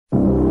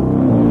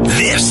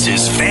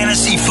is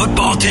Fantasy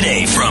Football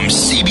Today from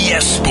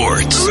CBS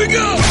Sports. Here we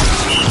go.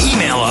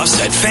 Email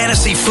us at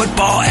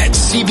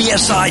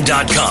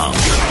fantasyfootball@cbsi.com.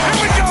 Here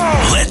we go.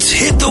 Let's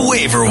hit the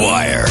waiver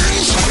wire.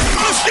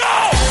 Let's go.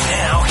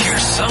 Now,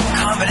 here's some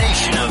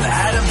combination of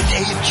Adam,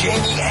 Dave,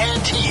 Jamie,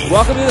 and T.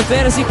 Welcome to the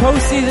Fantasy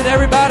Postseason,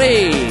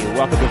 everybody.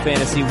 Welcome to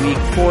Fantasy Week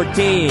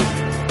 14.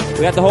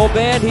 We got the whole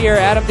band here,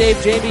 Adam,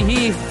 Dave, Jamie,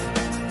 Heath.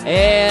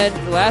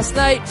 And last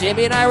night,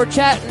 Jamie and I were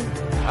chatting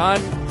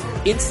on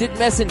Instant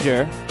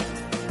Messenger,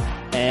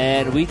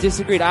 and we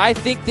disagreed. I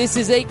think this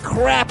is a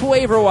crap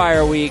waiver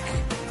wire week.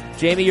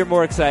 Jamie, you're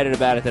more excited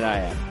about it than I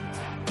am.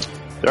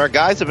 There are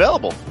guys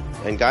available,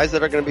 and guys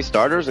that are going to be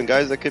starters, and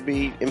guys that could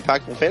be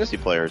impactful fantasy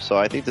players. So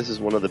I think this is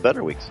one of the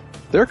better weeks.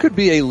 There could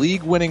be a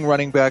league-winning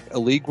running back, a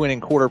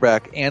league-winning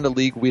quarterback, and a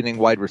league-winning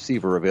wide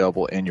receiver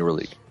available in your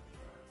league.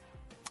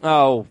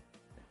 Oh,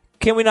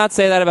 can we not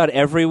say that about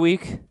every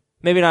week?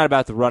 Maybe not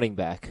about the running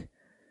back,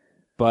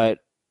 but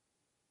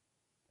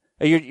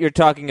you're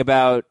talking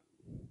about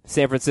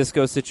San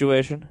Francisco's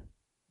situation?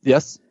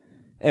 Yes.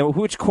 And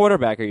which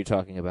quarterback are you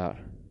talking about?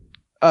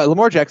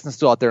 Lamar Jackson's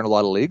still out there in a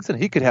lot of leagues, and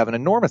he could have an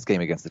enormous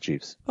game against the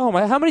Chiefs. Oh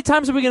my! How many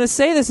times are we going to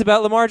say this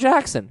about Lamar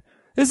Jackson?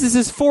 This is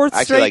his fourth straight.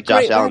 I actually like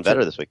Josh great Allen matchup.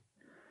 better this week.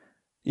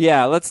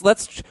 Yeah, let's.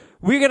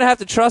 We're going to have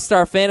to trust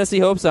our fantasy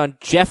hopes on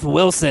Jeff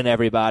Wilson,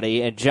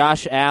 everybody, and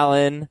Josh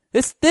Allen.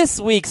 This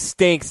week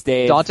stinks,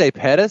 Dave. Dante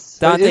Pettis?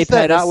 Dante Is that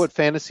Pettis. not what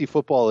fantasy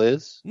football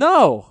is?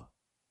 No.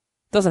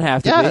 Doesn't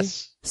have to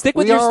Yes. be. Stick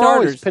with we your are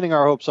starters. always pinning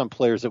our hopes on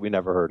players that we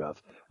never heard of.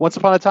 Once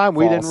upon a time,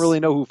 we didn't really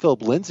know who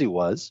Philip Lindsay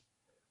was.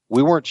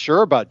 We weren't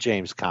sure about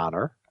James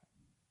Conner.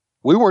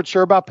 We weren't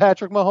sure about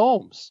Patrick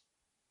Mahomes.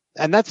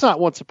 And that's not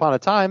once upon a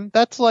time.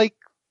 That's like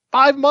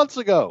 5 months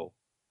ago.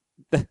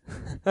 You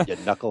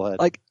knucklehead.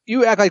 Like,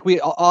 you act like we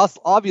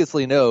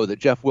obviously know that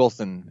Jeff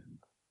Wilson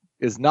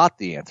is not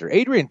the answer.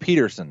 Adrian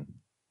Peterson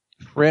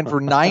ran for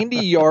 90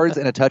 yards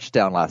and a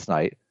touchdown last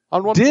night.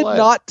 On one Did play.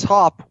 not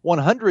top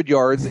 100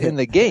 yards in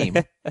the game.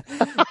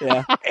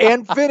 Yeah.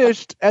 And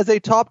finished as a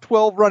top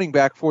 12 running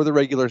back for the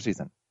regular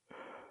season.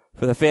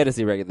 For the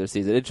fantasy regular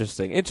season.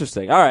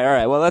 Interesting. All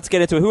right. Well, let's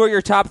get into it. Who are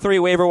your top 3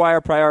 waiver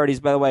wire priorities?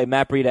 By the way,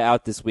 Matt Breida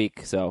out this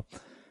week, so,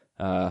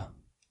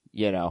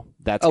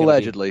 that's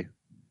allegedly.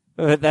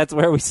 That's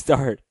where we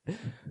start.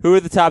 Who are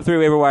the top 3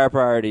 waiver wire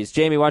priorities?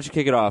 Jamie, why don't you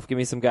kick it off? Give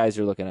me some guys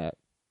you're looking at.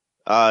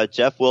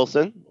 Jeff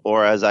Wilson,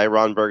 or as I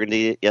Ron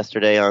Burgundy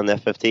yesterday on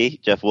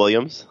FFT, Jeff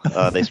Williams.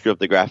 They screwed up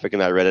the graphic,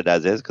 and I read it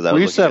as is because I was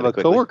we used to looking have at a it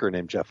quickly. coworker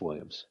named Jeff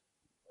Williams.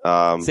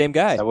 Same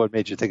guy. Is that what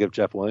made you think of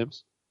Jeff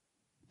Williams?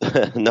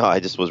 No,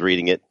 I just was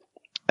reading it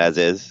as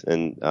is,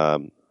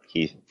 and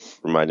he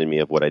reminded me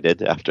of what I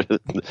did after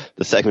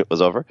the segment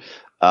was over.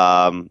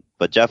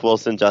 But Jeff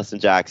Wilson, Justin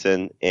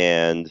Jackson,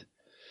 and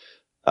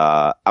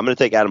I'm going to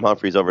take Adam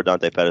Humphries over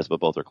Dante Pettis, but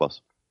both are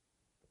close.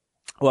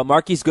 Well,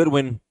 Marquise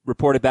Goodwin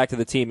reported back to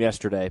the team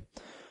yesterday.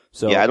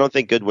 So Yeah, I don't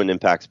think Goodwin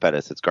impacts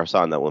Pettis. It's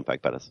Garcon that will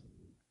impact Pettis.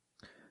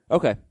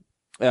 Okay.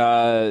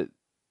 But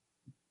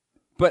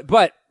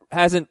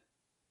hasn't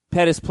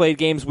Pettis played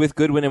games with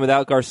Goodwin and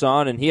without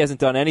Garcon, and he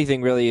hasn't done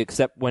anything really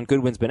except when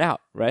Goodwin's been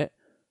out, right?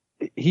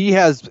 He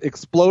has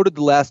exploded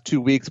the last 2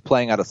 weeks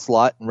playing out of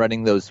slot and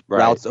running those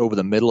routes over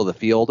the middle of the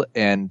field,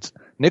 and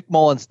Nick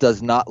Mullins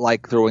does not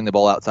like throwing the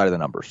ball outside of the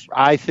numbers.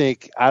 I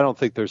don't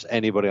think there's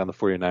anybody on the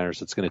 49ers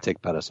that's going to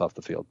take Pettis off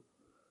the field.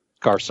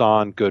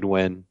 Garcon,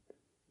 Goodwin,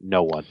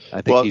 no one.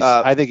 I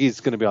think he's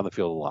going to be on the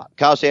field a lot.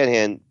 Kyle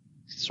Shanahan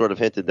sort of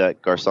hinted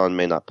that Garcon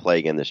may not play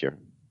again this year,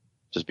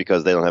 just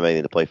because they don't have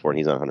anything to play for and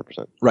he's not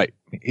 100%. Right.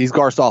 He's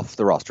Garced off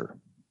the roster.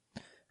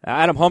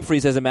 Adam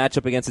Humphries has a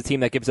matchup against a team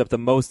that gives up the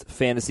most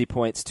fantasy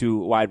points to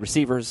wide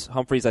receivers.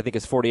 Humphries, I think,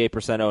 is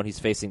 48% owned. He's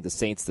facing the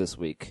Saints this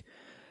week.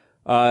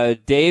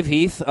 Dave,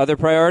 Heath, other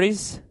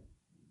priorities?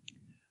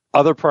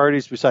 Other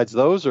priorities besides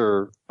those,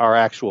 or our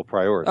actual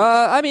priorities?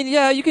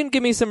 You can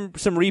give me some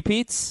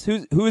repeats.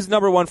 Who's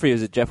number 1 for you?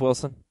 Is it Jeff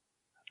Wilson?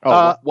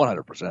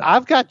 100%.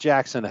 I've got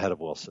Jackson ahead of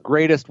Wilson.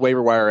 Greatest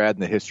waiver wire ad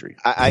in the history.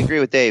 I agree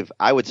with Dave.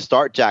 I would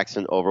start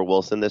Jackson over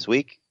Wilson this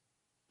week,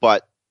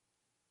 but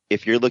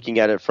if you're looking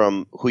at it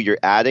from who you're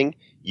adding,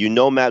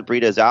 Matt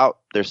Breida is out.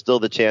 There's still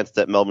the chance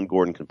that Melvin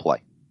Gordon can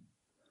play.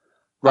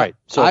 Right.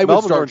 So I would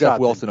Melvin start Gordon's Jeff out,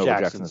 Wilson then over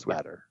Jackson's Jackson this week.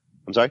 better.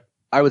 I'm sorry?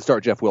 I would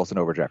start Jeff Wilson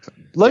over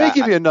Jackson. Let me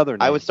give you another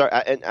name. I would start,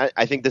 and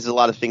I think there's a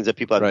lot of things that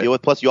people have to deal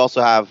with. Plus, you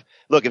also have,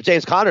 look, if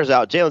James Conner's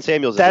out, Jalen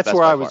Samuels is the best That's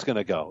where by I was far. going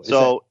to go.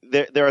 So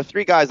there are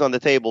 3 guys on the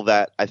table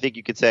that I think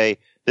you could say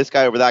this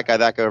guy over that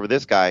guy over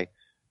this guy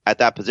at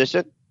that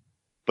position.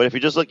 But if you're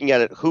just looking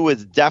at it, who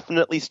is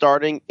definitely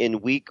starting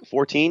in week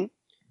 14,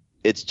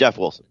 it's Jeff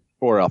Wilson.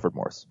 Or Alfred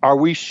Morris. Are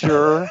we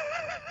sure?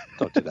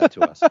 Don't do that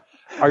to us.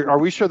 Are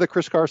we sure that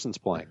Chris Carson's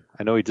playing?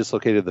 I know he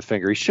dislocated the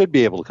finger. He should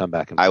be able to come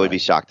back and play. I would be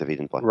shocked if he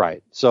didn't play.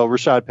 Right. So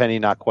Rashad Penny,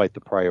 not quite the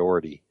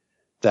priority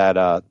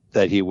that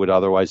he would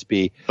otherwise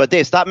be. But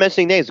Dave, stop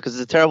mentioning names because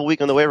it's a terrible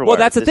week on the waiver wire. Well,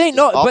 that's the thing.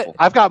 No, awful. but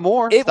I've got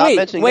more. Stop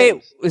mentioning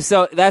names.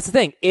 So that's the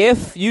thing.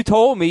 If you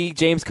told me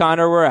James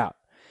Conner were out,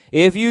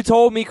 If you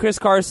told me Chris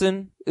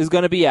Carson is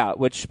going to be out,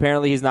 which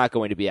apparently he's not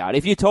going to be out,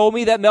 if you told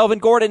me that Melvin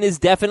Gordon is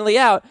definitely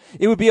out,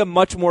 it would be a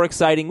much more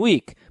exciting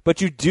week.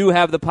 But you do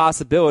have the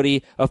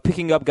possibility of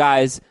picking up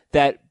guys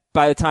that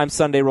by the time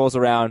Sunday rolls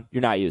around,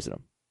 you're not using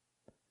them.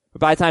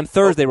 But by the time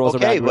Thursday rolls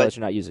around, you realize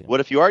you're not using them.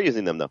 What if you are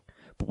using them, though?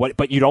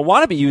 But you don't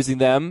want to be using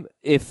them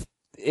if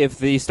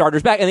the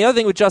starter's back. And the other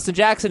thing with Justin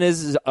Jackson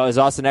is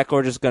Austin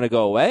Eckler just going to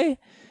go away?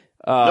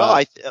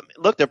 No,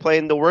 look, they're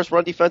playing the worst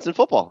run defense in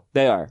football.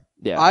 They are.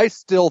 Yeah. I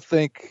still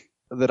think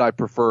that I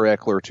prefer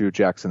Eckler to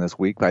Jackson this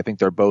week, but I think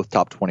they're both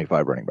top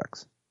 25 running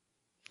backs.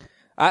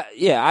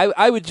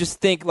 I would just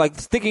think, like,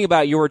 thinking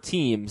about your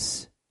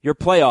teams, your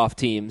playoff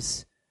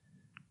teams,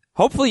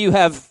 hopefully you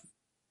have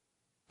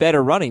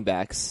better running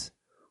backs.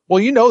 Well,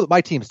 you know that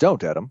my teams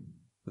don't, Adam.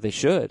 They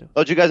should.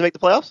 Oh, did you guys make the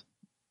playoffs?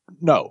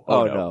 No.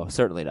 Oh, no,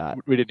 certainly not.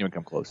 We didn't even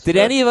come close. Did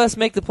any of us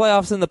make the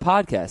playoffs in the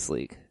podcast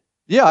league?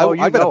 Yeah,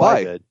 I got a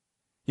bye. Did.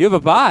 You have a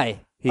bye.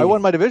 I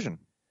won my division.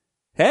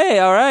 Hey,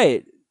 all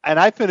right. And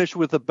I finished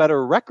with a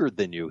better record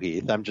than you,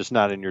 Heath. I'm just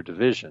not in your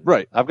division.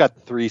 Right. I've got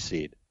the 3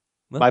 seed.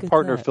 Look My at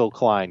partner, that. Phil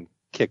Klein,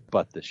 kicked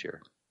butt this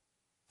year.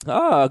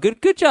 Oh,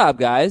 good job,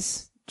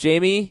 guys.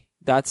 Jamie,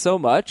 not so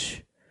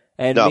much.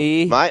 And No,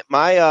 me.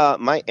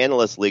 my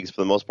analyst leagues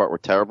for the most part were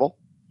terrible.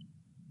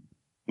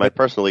 My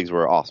personal leagues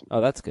were awesome.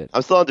 Oh, that's good.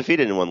 I'm still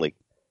undefeated in one league.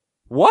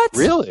 What?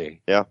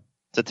 Really? Yeah,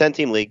 it's a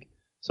 10-team league,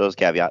 so it's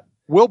caveat.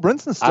 Will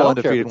Brinson's I still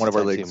don't care undefeated if in one of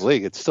our it's a 10-team leagues.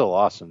 league. It's still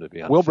awesome to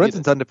be undefeated. Will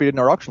Brinson's undefeated in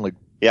our auction league.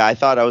 Yeah, I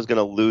thought I was going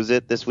to lose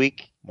it this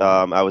week.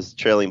 I was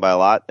trailing by a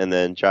lot, and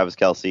then Travis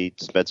Kelce,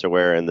 Spencer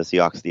Ware, and the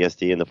Seahawks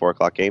DST in the 4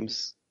 o'clock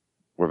games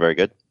were very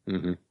good.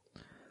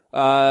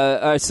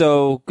 Mm-hmm.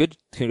 So good.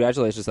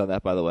 Congratulations on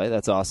that, by the way.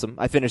 That's awesome.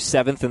 I finished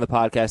 7th in the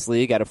podcast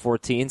league out of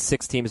 14.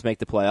 6 teams make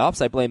the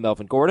playoffs. I blame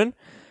Melvin Gordon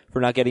for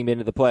not getting me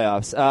into the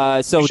playoffs.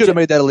 You should have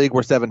made that a league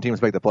where 7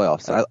 teams make the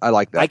playoffs. I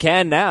like that. I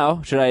can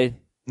now. Should I?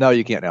 No,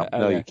 you can't now.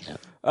 No, Okay. you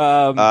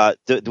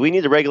can't. Do we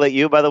need to regulate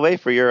you, by the way,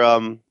 for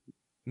your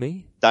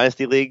Me?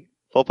 Dynasty League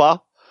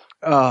football?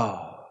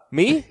 Oh,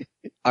 Me?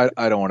 I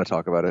don't want to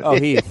talk about it. Oh,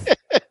 Heath.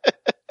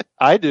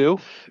 I do.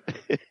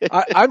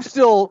 I'm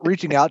still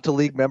reaching out to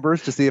league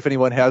members to see if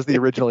anyone has the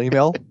original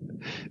email.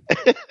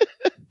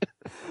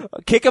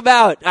 Kick him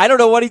out. I don't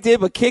know what he did,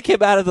 but kick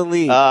him out of the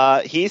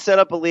league. He set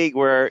up a league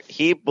where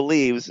he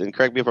believes, and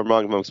correct me if I'm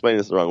wrong, if I'm explaining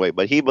this the wrong way,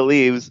 but he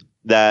believes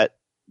that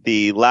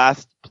the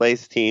last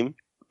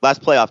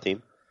playoff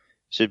team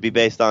should be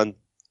based on.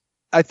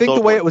 I think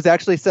total the way points. it was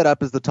actually set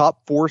up is the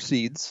top 4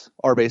 seeds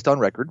are based on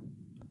record.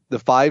 The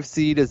 5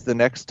 seed is the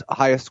next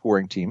highest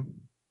scoring team.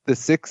 The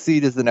 6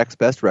 seed is the next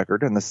best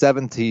record, and the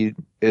 7th seed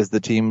is the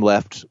team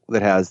left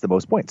that has the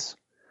most points.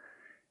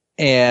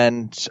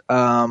 And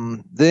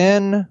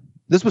then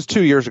this was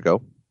 2 years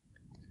ago.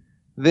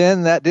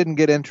 Then that didn't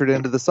get entered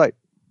into the site.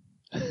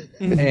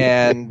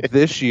 And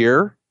this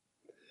year,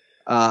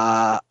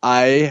 I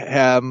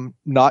am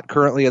not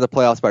currently in the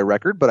playoffs by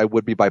record, but I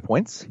would be by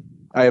points.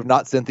 I have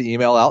not sent the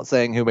email out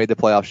saying who made the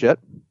playoffs yet,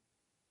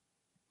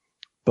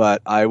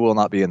 but I will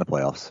not be in the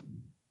playoffs.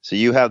 So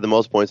you have the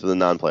most points of the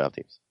non-playoff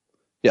teams.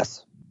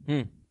 Yes.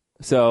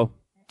 So,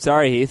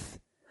 sorry, Heath.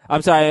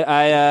 I'm sorry.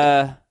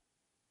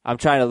 I'm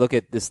trying to look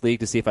at this league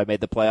to see if I made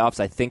the playoffs.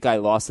 I think I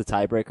lost the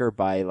tiebreaker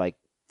by like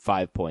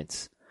 5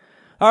 points.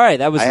 All right,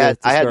 that was. I had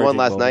one discouraging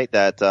last moment. night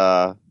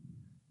that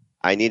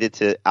I needed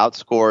to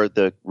outscore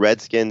the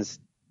Redskins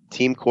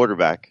team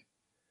quarterback.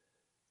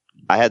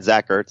 I had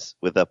Zach Ertz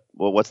with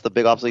what's the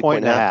big ops league?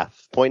 Point and a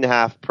half. Point and a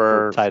half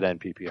per tight end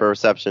PPR. per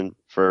reception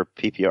for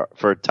PPR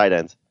for tight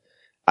ends.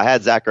 I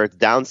had Zach Ertz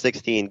down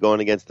 16 going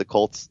against the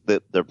Colts,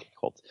 the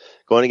Colts,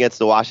 going against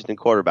the Washington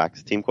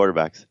team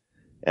quarterbacks,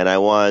 and I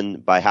won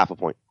by half a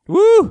point.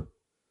 Woo!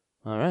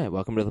 All right,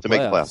 welcome to the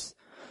make the playoffs.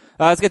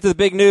 Let's get to the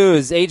big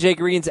news. AJ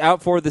Green's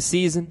out for the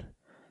season.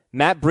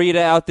 Matt Breida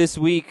out this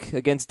week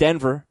against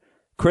Denver.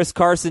 Chris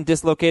Carson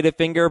dislocated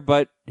finger,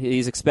 but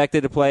he's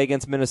expected to play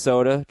against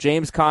Minnesota.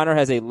 James Conner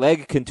has a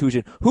leg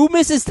contusion. Who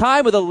misses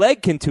time with a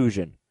leg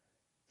contusion?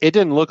 It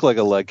didn't look like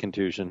a leg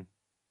contusion.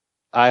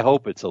 I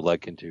hope it's a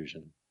leg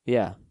contusion.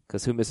 Yeah,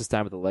 because who misses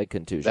time with a leg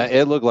contusion?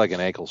 It looked like an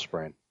ankle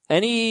sprain.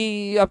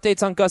 Any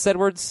updates on Gus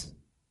Edwards?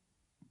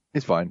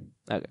 He's fine.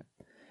 Okay.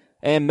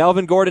 And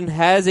Melvin Gordon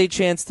has a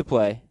chance to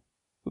play.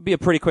 Would be a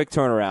pretty quick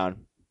turnaround.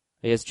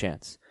 He has a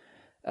chance.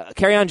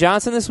 Kerryon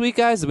Johnson this week,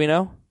 guys? Do we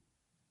know?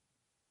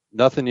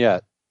 Nothing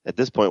yet. At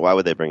this point, why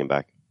would they bring him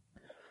back?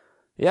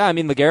 Yeah, I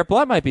mean, LeGarrette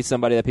Blount might be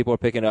somebody that people are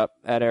picking up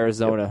at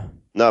Arizona.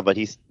 No, but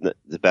it's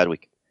a bad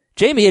week.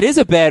 Jamie, it is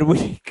a bad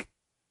week.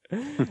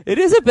 It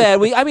is a bad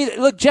week. I mean,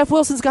 look, Jeff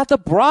Wilson's got the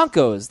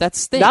Broncos. That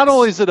stinks. Not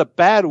only is it a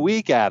bad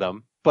week,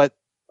 Adam, but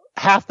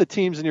half the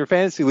teams in your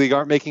fantasy league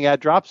aren't making ad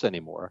drops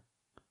anymore.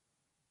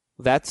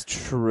 That's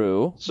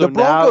true. So The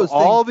now Broncos thing-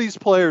 all these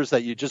players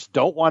that you just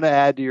don't want to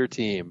add to your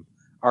team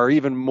are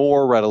even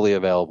more readily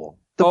available.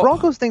 The Oh.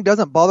 Broncos thing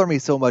doesn't bother me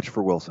so much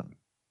for Wilson.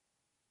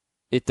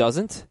 It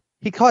doesn't?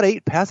 He caught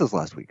 8 passes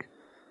last week.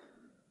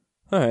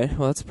 All right.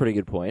 Well, that's a pretty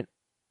good point.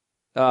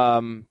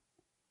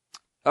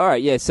 All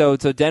right. Yeah. So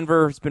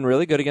Denver's been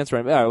really good against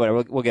running. All right.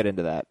 Whatever. We'll get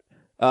into that.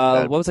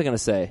 What was I going to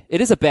say?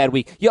 It is a bad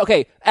week. Yeah,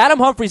 okay, Adam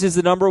Humphries is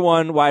the number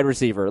one wide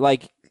receiver.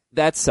 Like,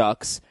 that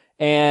sucks.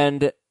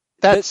 And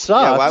that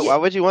sucks. Yeah, why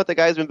would you want the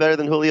guy who's been better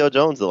than Julio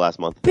Jones the last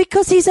month?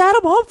 Because he's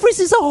Adam Humphries.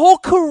 He's a whole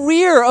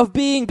career of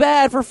being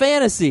bad for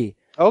fantasy.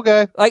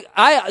 Okay. Like,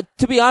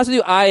 to be honest with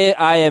you,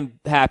 I am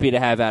happy to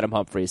have Adam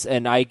Humphries,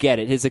 and I get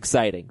it. It's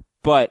exciting.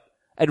 But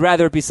I'd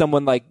rather it be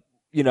someone like,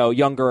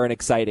 younger and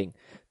exciting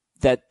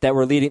that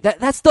we're leading.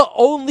 That's the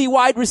only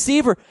wide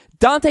receiver.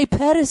 Dante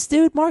Pettis,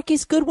 dude.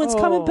 Marquise Goodwin's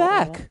coming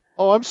back.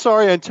 Oh, I'm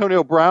sorry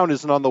Antonio Brown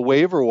isn't on the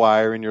waiver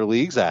wire in your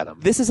leagues, Adam.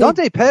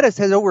 Dante Pettis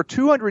has over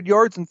 200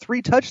 yards and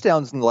 3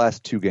 touchdowns in the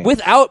last 2 games.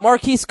 Without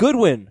Marquise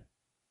Goodwin.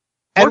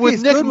 And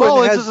with Nick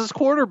Mullins as his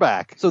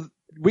quarterback. So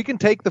we can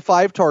take the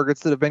 5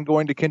 targets that have been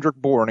going to Kendrick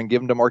Bourne and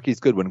give them to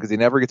Marquise Goodwin because he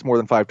never gets more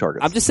than 5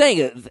 targets. I'm just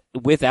saying,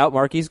 without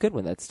Marquise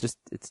Goodwin, that's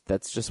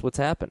just what's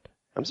happened.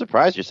 I'm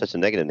surprised you're such a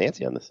negative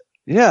Nancy on this.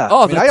 Yeah.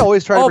 I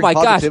always try to bring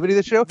positivity to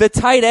the show. The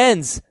tight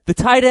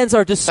ends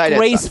are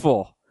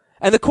disgraceful.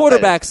 And the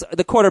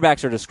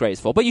quarterbacks are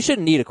disgraceful. But you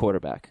shouldn't need a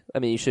quarterback. I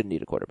mean, you shouldn't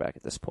need a quarterback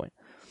at this point.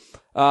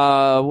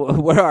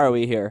 Where are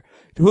we here?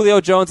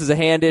 Julio Jones is a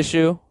hand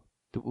issue.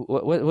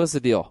 What's the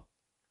deal?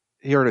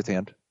 He hurt his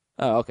hand.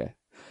 Oh, okay.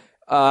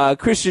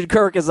 Christian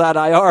Kirk is on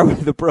IR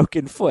with a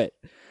broken foot.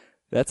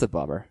 That's a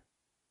bummer.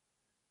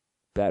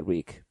 Bad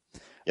week.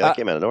 Yeah, that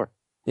came out of nowhere.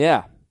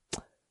 Yeah.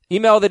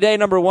 Email of the day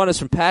number 1 is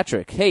from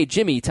Patrick. Hey,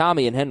 Jimmy,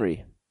 Tommy, and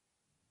Henry.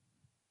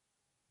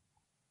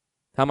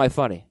 How am I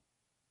funny?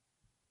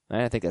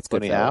 I think that's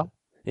good, fellas.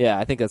 Yeah,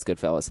 I think that's good,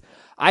 fellas.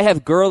 I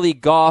have Gurley,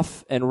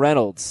 Goff, and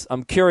Reynolds.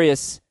 I'm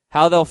curious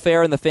how they'll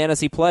fare in the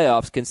fantasy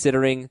playoffs,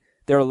 considering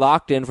they're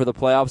locked in for the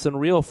playoffs in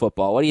real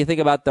football. What do you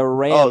think about the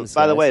Rams? Oh,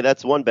 by the way,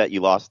 that's one bet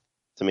you lost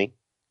to me.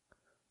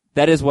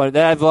 That is one.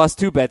 I've lost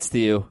 2 bets to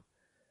you.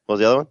 What was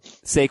the other one?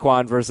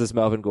 Saquon versus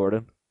Melvin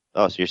Gordon.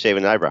 Oh, so you're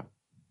shaving an eyebrow.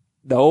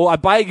 No, I'm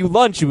buying you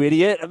lunch, you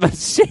idiot. I'm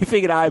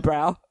shaving an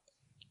eyebrow.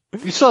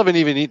 You still haven't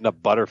even eaten a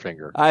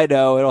Butterfinger. I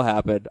know, it'll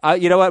happen.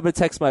 You know what? I'm going to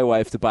text my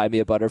wife to buy me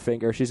a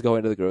Butterfinger. She's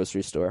going to the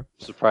grocery store.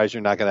 Surprised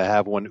you're not going to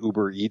have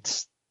Uber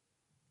Eats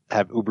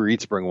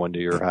bring one to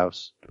your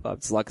house.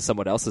 It's like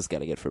someone else is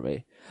getting it for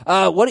me.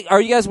 What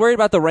are you guys worried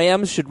about the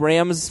Rams? Should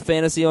Rams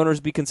fantasy owners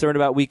be concerned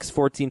about weeks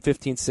 14,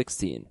 15,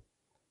 16?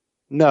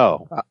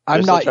 No.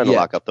 I'm still not trying yet. to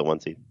lock up the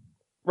 1 seed.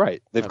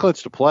 Right. They've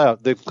clinched a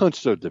playoff. They've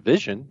clinched their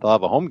division. They'll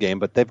have a home game,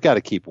 but they've got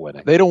to keep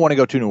winning. They don't want to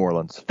go to New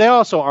Orleans. They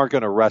also aren't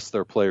going to rest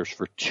their players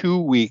for 2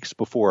 weeks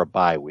before a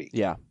bye week.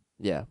 Yeah.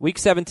 Week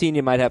 17,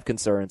 you might have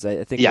concerns.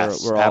 I think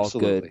we're all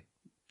absolutely good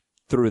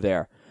through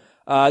there.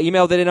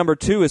 Email day number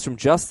 2 is from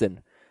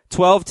Justin.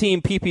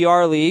 12-team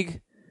PPR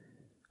league.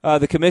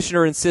 The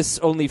commissioner insists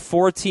only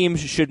 4 teams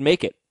should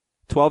make it.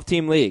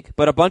 12-team league.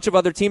 But a bunch of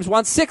other teams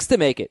want 6 to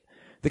make it.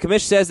 The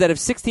commission says that if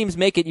 6 teams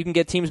make it, you can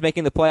get teams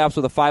making the playoffs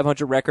with a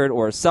 500 record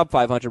or a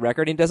sub-500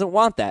 record, and he doesn't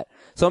want that.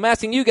 So I'm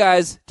asking you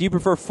guys, do you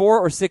prefer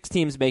 4 or 6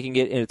 teams making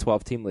it in a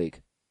 12-team league?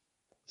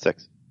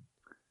 6.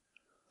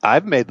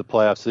 I've made the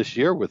playoffs this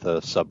year with a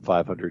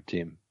sub-500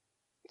 team.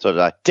 So did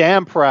I.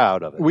 Damn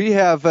proud of it. We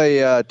have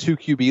a 2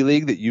 QB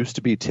league that used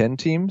to be 10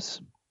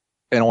 teams,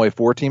 and only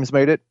 4 teams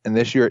made it. And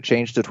this year it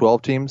changed to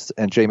 12 teams,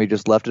 and Jamie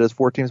just left it as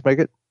 4 teams make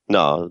it.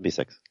 No, it'll be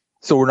 6.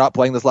 So we're not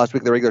playing this last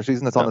week of the regular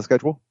season that's on the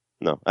schedule?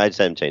 No, I just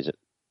hadn't changed it.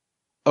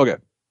 Okay.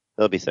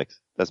 It'll be 6.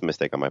 That's a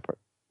mistake on my part.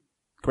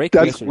 Great.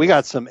 We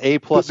got some A+.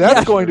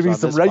 That's going to be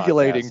some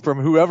regulating from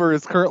whoever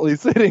is currently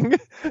sitting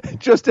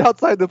just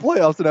outside the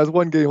playoffs and has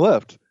 1 game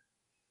left.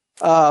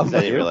 I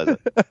didn't realize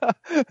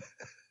it.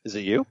 Is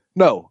it you?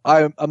 No,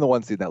 I'm the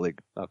 1 seed in that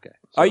league. Okay.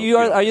 So are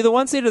you the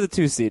 1 seed or the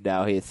 2 seed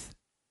now, Heath?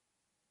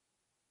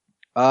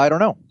 I don't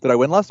know. Did I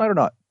win last night or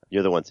not?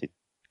 You're the 1 seed.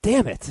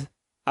 Damn it.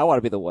 I want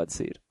to be the 1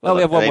 seed. Well,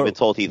 we have one I more. even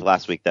told Heath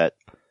last week that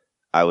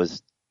I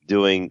was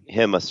doing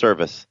him a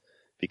service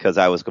because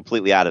I was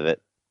completely out of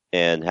it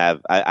and I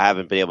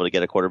haven't been able to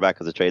get a quarterback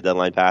because the trade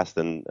deadline passed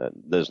and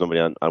there's nobody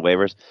on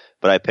waivers.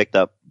 But I picked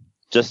up,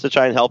 just to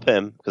try and help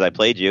him, because I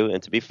played you,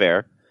 and to be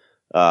fair,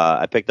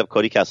 I picked up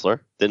Cody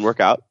Kessler. Didn't work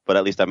out, but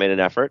at least I made an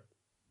effort.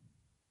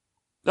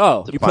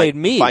 Oh, you played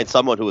me. Find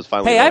someone who was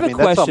finally. Hey, I have a That's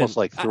question. almost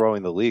like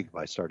throwing the league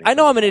by starting. I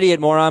know I'm an idiot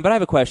moron, but I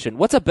have a question.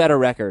 What's a better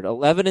record,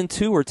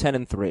 11-2 or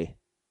 10-3?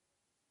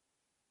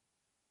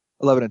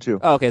 11-2.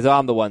 Oh, okay, so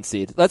I'm the 1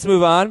 seed. Let's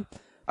move on.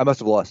 I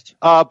must have lost.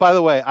 By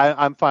the way,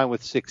 I'm fine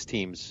with 6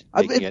 teams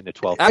making it into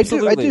 12.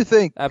 Absolutely. I do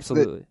think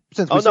absolutely.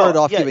 Since we started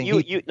off giving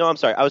no, I'm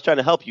sorry. I was trying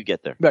to help you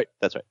get there. Right.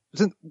 That's right.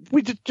 Since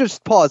we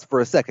just pause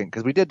for a second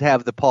because we did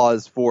have the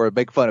pause for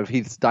make fun of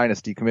Heath's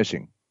dynasty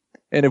commission.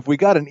 And if we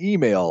got an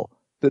email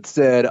that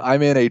said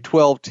I'm in a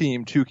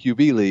 12-team 2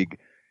 QB league,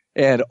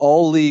 and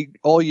all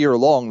year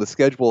long the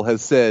schedule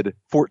has said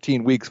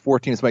 14 weeks, 4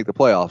 teams make the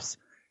playoffs,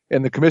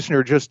 and the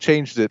commissioner just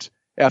changed it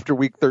after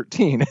week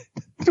 13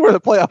 to where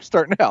the playoffs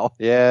start now.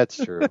 Yeah, it's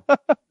true.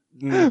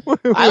 I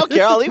don't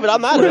care. I'll leave it.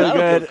 I'm out of it. I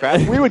don't give a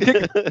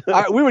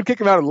crap. We would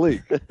kick him out of the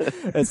league.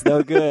 That's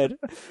no good.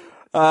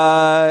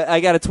 I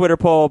got a Twitter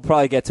poll.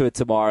 Probably get to it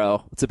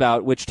tomorrow. It's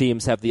about which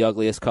teams have the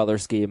ugliest color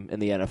scheme in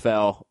the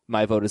NFL.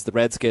 My vote is the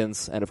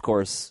Redskins, and of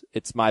course,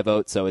 it's my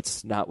vote, so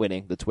it's not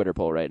winning the Twitter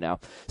poll right now.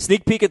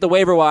 Sneak peek at the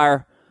waiver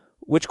wire.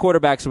 Which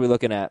quarterbacks are we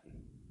looking at?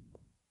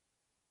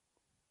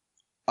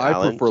 I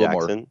Allen, prefer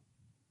Jackson, Lamar.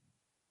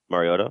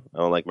 Mariota. I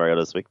don't like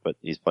Mariota this week, but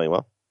he's playing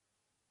well.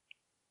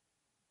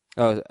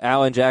 Oh,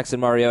 Allen, Jackson,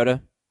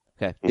 Mariota.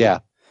 Okay. Yeah.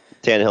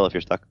 Tannehill if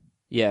you're stuck.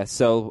 Yeah,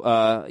 so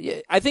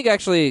I think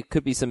actually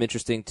could be some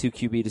interesting 2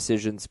 QB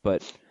decisions,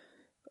 but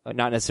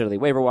not necessarily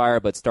waiver wire,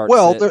 but start.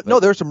 Well,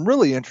 there's some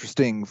really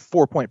interesting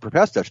 4-point per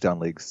pass touchdown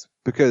leagues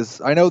because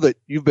I know that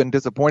you've been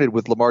disappointed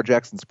with Lamar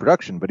Jackson's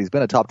production, but he's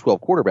been a top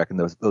 12 quarterback in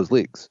those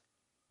leagues.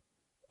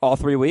 All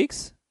 3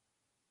 weeks?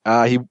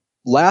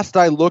 Last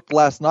I looked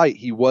last night,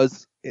 he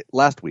was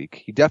last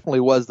week. He definitely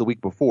was the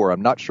week before.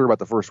 I'm not sure about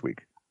the first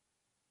week.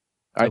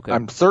 Okay.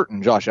 I'm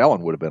certain Josh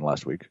Allen would have been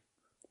last week.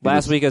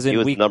 Last week as in He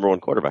was week the number one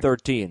quarterback.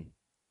 13.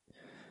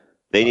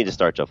 They need to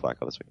start Joe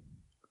Flacco this week.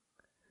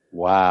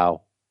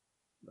 Wow.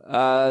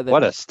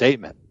 What a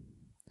statement.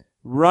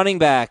 Running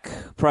back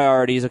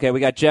priorities. Okay, we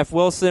got Jeff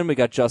Wilson, we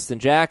got Justin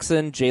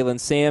Jackson, Jalen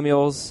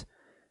Samuels.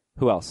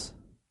 Who else?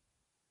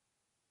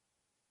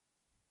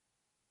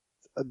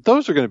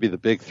 Those are going to be the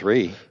big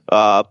 3.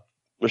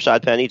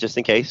 Rashad Penny, just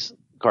in case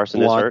Carson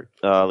Blunt. is hurt.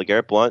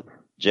 LeGarrette Blunt,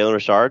 Jalen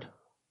Richard.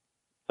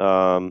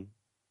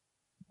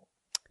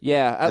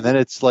 Yeah. And then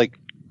it's like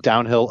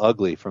downhill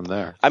ugly from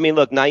there. I mean,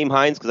 look, Naeem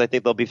Hines, because I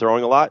think they'll be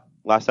throwing a lot.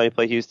 Last time he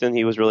played Houston,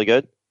 he was really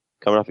good.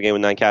 Coming off a game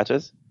with 9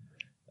 catches.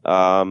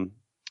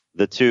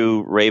 The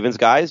 2 Ravens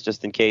guys,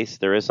 just in case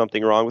there is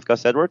something wrong with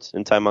Gus Edwards,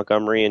 and Ty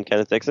Montgomery and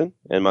Kenneth Dixon.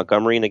 And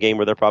Montgomery, in a game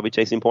where they're probably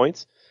chasing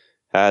points,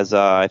 has,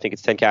 I think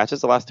it's 10 catches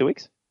the last 2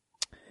 weeks.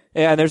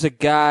 Yeah, and there's a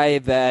guy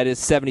that is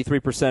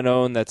 73%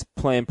 owned that's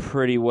playing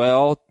pretty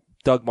well,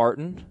 Doug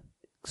Martin.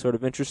 Sort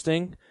of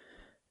interesting.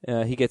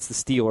 He gets the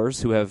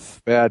Steelers, who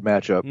have... Bad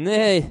matchup.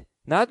 Nah,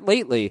 not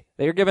lately.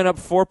 They're giving up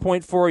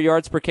 4.4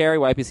 yards per carry,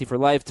 YPC for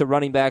life, to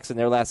running backs in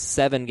their last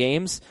 7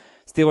 games.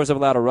 Steelers have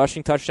allowed a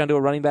rushing touchdown to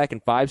a running back in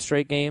 5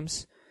 straight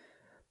games.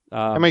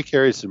 How many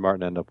carries did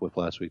Martin end up with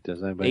last week?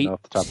 Does anybody know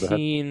off the top of their head?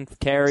 18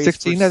 carries.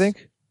 16, I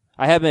think.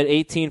 I have him at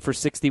 18 for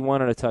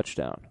 61 and a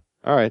touchdown.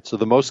 All right, so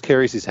the most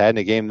carries he's had in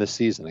a game this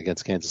season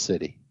against Kansas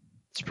City.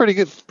 It's pretty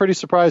good, pretty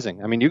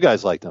surprising. I mean, you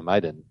guys liked him. I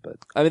didn't, but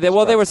I mean, they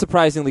were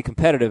surprisingly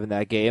competitive in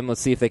that game. Let's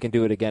see if they can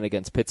do it again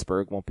against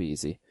Pittsburgh. Won't be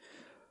easy.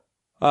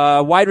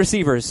 Wide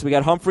receivers. We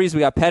got Humphreys. We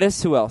got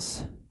Pettis. Who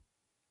else?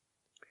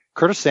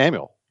 Curtis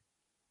Samuel.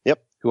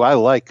 Yep. Who I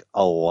like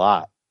a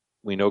lot.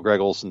 We know Greg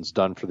Olson's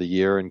done for the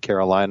year in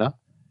Carolina,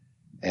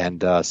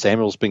 and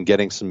Samuel's been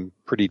getting some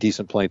pretty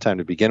decent playing time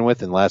to begin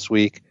with. And last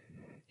week,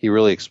 he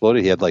really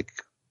exploded. He had like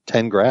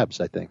 10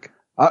 grabs, I think.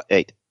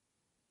 8.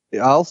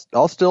 I'll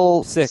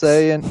still 6.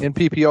 say in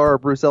PPR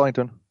Bruce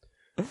Ellington.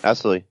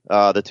 Absolutely.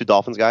 The 2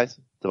 Dolphins guys,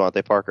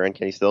 Devontae Parker and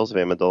Kenny Stills, if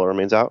Amendola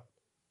remains out.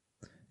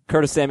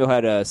 Curtis Samuel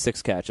had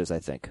 6 catches, I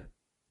think.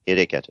 He had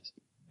 8 catches.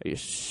 Are you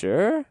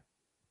sure?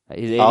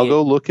 I'll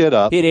go look it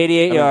up. He had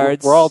 88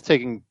 yards. We're all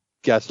taking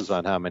guesses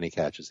on how many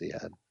catches he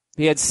had.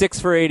 He had 6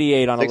 for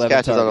 88 on 6 11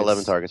 catches targets. on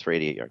 11 targets for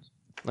 88 yards.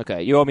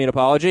 Okay, you owe me an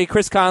apology.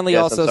 Chris Conley,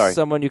 Yes, also I'm sorry.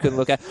 someone you can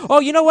look at. Oh,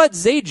 you know what?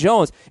 Zay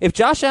Jones. If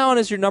Josh Allen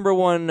is your number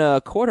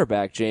 1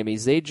 quarterback, Jamie,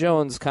 Zay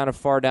Jones kind of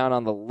far down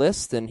on the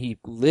list, and he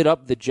lit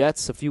up the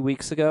Jets a few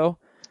weeks ago.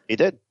 He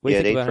did. What He do you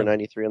had think 8 about for him?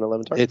 93 on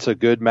 11 targets. It's a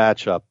good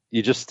matchup.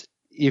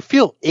 You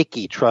feel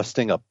icky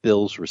trusting a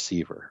Bills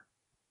receiver.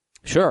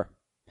 Sure.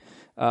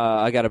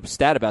 I got a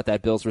stat about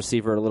that Bills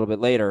receiver a little bit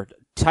later.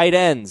 Tight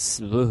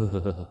ends.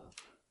 Ugh.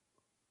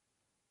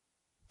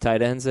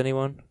 Tight ends,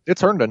 anyone?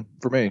 It's Herndon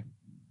for me.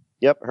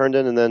 Yep,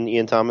 Herndon and then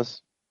Ian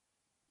Thomas.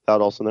 Without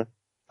Olsen there.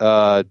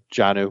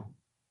 Jonnu.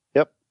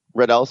 Yep.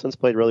 Red Ellison's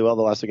played really well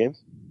the last 2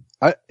 games.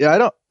 My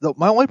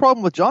only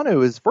problem with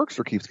Jonnu is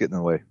Ferkser keeps getting in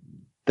the way.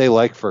 They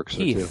like Ferkser, too.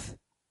 Keith,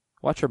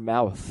 watch your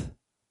mouth.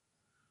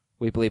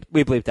 We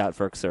bleeped out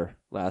Ferkser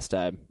last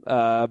time.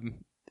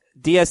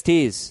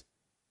 DSTs.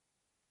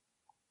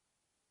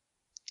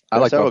 I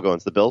like several going.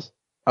 It's the Bills.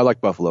 I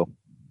like Buffalo.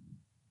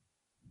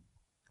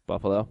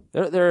 Buffalo.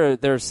 There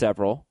are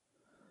several.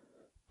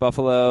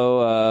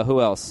 Buffalo. Who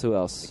else?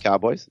 The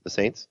Cowboys, the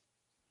Saints,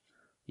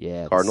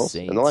 Yeah. Cardinals,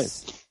 Saints. and the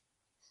Lions.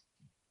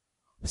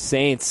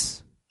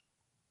 Saints.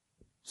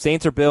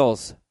 Saints or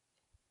Bills?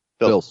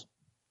 Bills.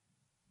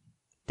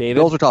 David.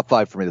 Bills are top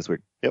 5 for me this week.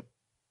 Yep.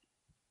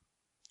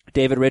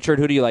 David Richard.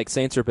 Who do you like?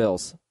 Saints or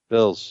Bills?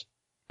 Bills.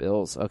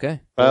 Bills.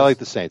 Okay. But I like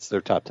the Saints.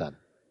 They're top 10.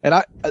 And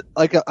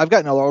I've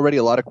gotten already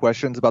a lot of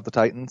questions about the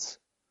Titans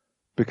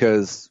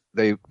because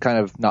they've kind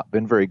of not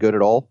been very good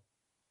at all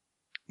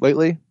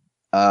lately.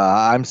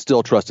 I'm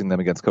still trusting them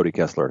against Cody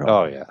Kessler at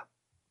home. Oh, yeah.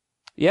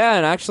 Yeah,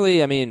 and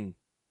actually, I mean,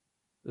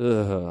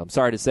 I'm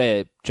sorry to say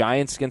it.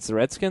 Giants against the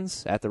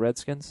Redskins at the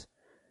Redskins.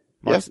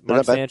 Mark they're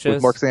not bad. Sanchez.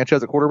 With Mark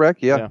Sanchez at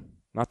quarterback, yeah.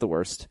 Not the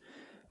worst.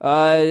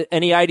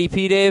 Any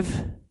IDP, Dave?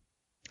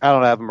 I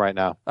don't have them right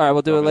now. All right,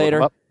 we'll do it Want me to look later.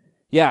 them up?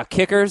 Yeah,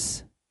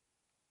 kickers.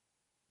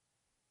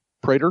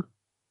 Prater.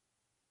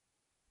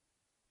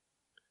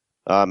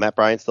 Matt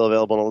Bryant's still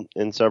available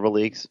in several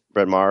leagues.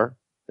 Brett Maher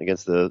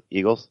against the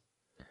Eagles.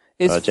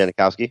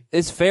 Janikowski.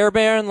 Is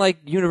Fairbairn like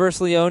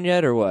universally owned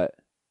yet, or what?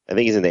 I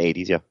think he's in the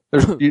 80s, yeah.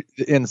 There's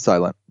in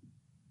silent.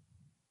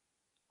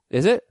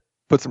 Is it?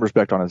 Put some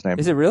respect on his name.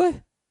 Is it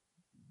really?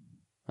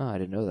 Oh, I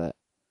didn't know that.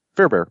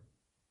 Fairbear.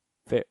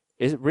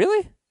 Is it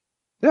really?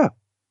 Yeah.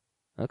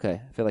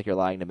 Okay. I feel like you're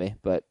lying to me,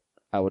 but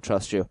I will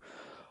trust you.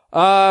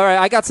 All right.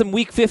 I got some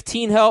Week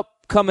 15 help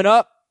coming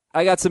up.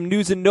 I got some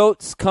news and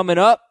notes coming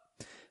up.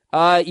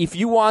 If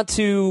you want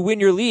to win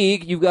your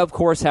league, you, of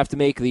course, have to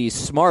make the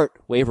smart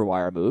waiver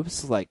wire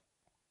moves, like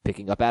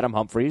picking up Adam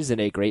Humphries in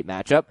a great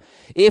matchup.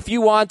 If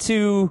you want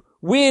to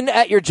win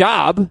at your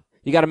job,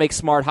 you got to make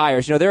smart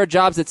hires. You know, there are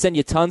jobs that send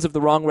you tons of the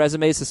wrong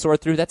resumes to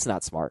sort through. That's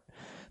not smart.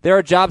 There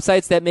are job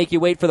sites that make you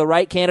wait for the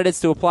right candidates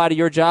to apply to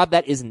your job.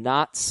 That is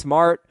not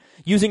smart.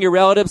 Using your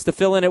relatives to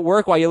fill in at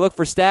work while you look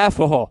for staff,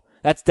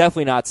 that's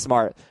definitely not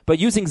smart. But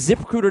using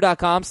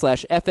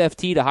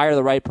ZipRecruiter.com/FFT to hire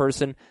the right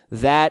person,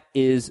 that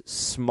is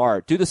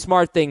smart. Do the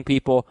smart thing,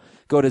 people.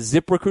 Go to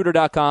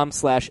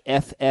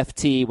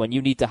ZipRecruiter.com/FFT when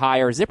you need to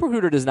hire.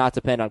 ZipRecruiter does not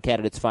depend on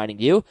candidates finding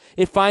you.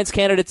 It finds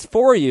candidates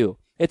for you.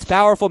 Its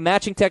powerful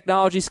matching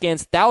technology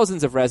scans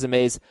thousands of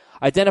resumes,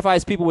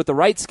 identifies people with the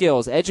right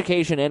skills,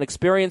 education, and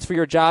experience for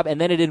your job,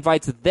 and then it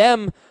invites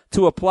them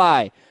to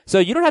apply. So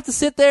you don't have to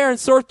sit there and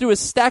sort through a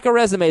stack of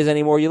resumes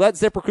anymore. You let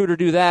ZipRecruiter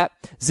do that.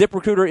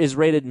 ZipRecruiter is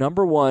rated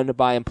 #1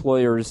 by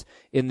employers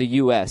in the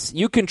U.S.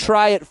 You can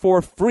try it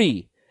for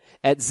free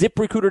at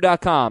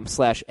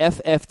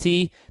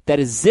ZipRecruiter.com/FFT. That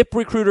is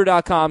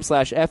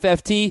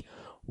ZipRecruiter.com/FFT.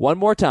 One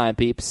more time,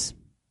 peeps.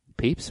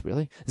 Peeps,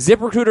 really?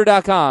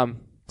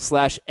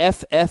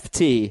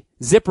 ZipRecruiter.com/FFT.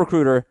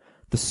 ZipRecruiter,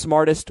 the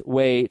smartest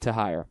way to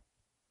hire.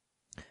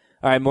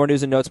 All right, more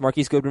news and notes.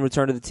 Marquise Goodwin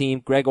returned to the team.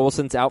 Greg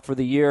Olson's out for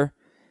the year.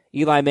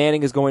 Eli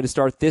Manning is going to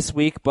start this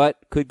week, but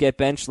could get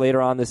benched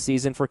later on this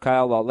season for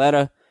Kyle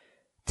Lauletta.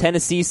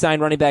 Tennessee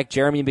signed running back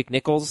Jeremy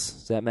McNichols.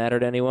 Does that matter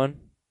to anyone?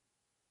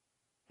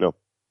 No.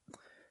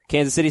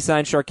 Kansas City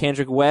signed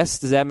Sharkandrick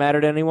West. Does that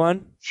matter to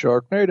anyone?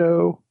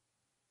 Sharknado.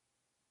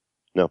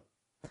 No.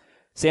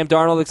 Sam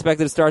Darnold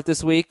expected to start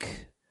this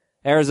week.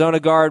 Arizona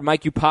guard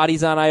Mike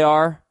Upati's on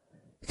IR.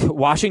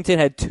 Washington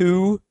had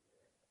 2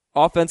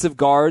 offensive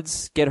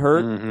guards get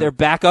hurt. Mm-hmm. They're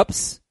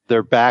backups. They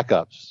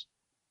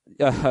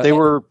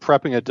were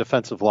prepping a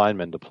defensive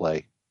lineman to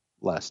play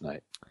last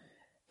night.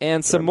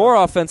 And some more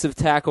offensive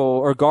tackle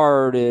or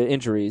guard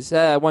injuries.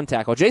 One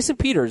tackle. Jason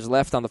Peters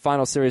left on the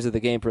final series of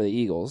the game for the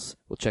Eagles.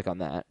 We'll check on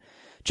that.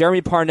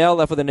 Jeremy Parnell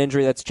left with an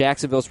injury. That's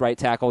Jacksonville's right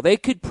tackle. They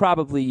could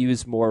probably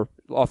use more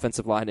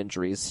offensive line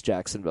injuries,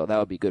 Jacksonville. That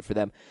would be good for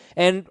them.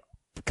 And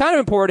kind of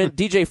important,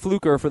 DJ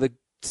Fluker for the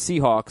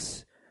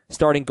Seahawks,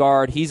 starting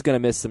guard. He's going to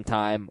miss some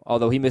time,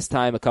 although he missed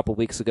time a couple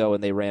weeks ago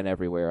and they ran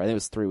everywhere. I think it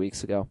was 3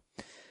 weeks ago.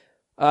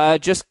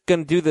 Just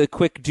going to do the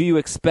quick do you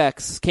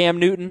expects. Cam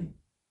Newton?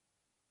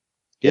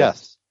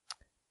 Yes.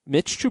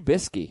 Mitch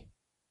Trubisky?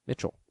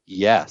 Mitchell?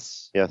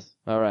 Yes. Yes.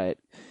 All right.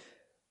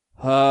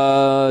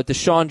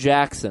 Deshaun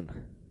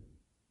Jackson?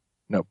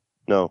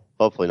 No,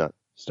 hopefully not.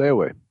 Stay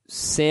away.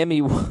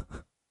 Sammy...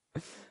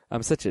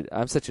 I'm such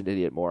an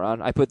idiot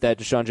moron. I put that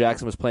Deshaun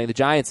Jackson was playing the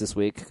Giants this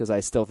week because I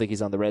still think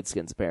he's on the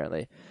Redskins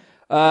apparently.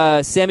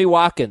 Sammy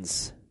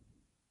Watkins.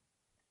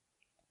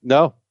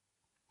 No.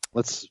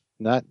 Let's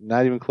not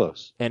even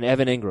close. And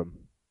Evan Ingram.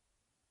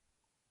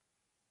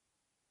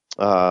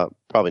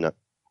 Probably not.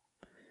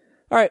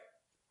 All right.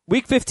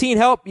 Week 15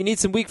 help. You need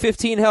some Week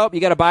 15 help.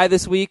 You got to buy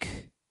this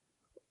week.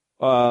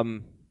 Yeah,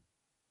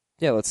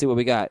 let's see what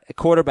we got. A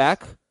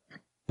quarterback,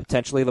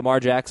 potentially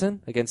Lamar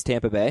Jackson against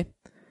Tampa Bay.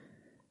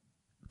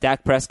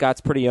 Dak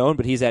Prescott's pretty owned,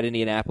 but he's at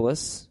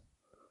Indianapolis.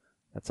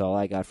 That's all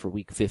I got for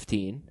Week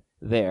 15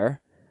 there.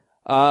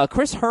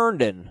 Chris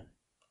Herndon.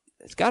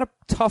 It's got a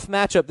tough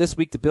matchup this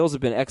week. The Bills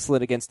have been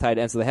excellent against tight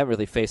ends, so they haven't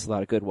really faced a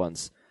lot of good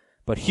ones.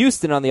 But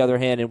Houston, on the other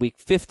hand, in Week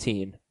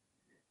 15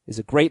 is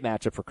a great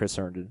matchup for Chris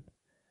Herndon.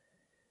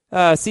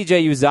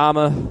 CJ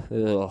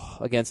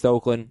Uzomah against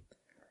Oakland.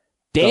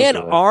 Dan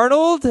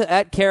Arnold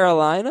at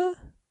Carolina.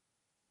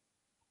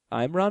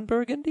 I'm Ron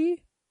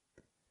Burgundy.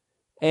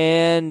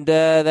 And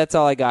that's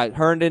all I got.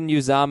 Herndon,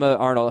 Uzomah,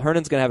 Arnold.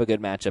 Herndon's going to have a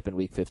good matchup in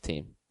Week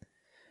 15.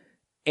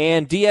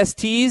 And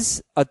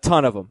DSTs, a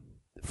ton of them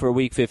for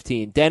Week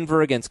 15.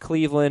 Denver against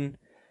Cleveland.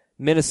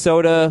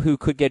 Minnesota, who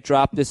could get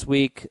dropped this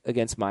week,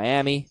 against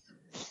Miami.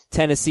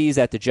 Tennessee's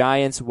at the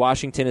Giants.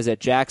 Washington is at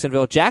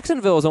Jacksonville.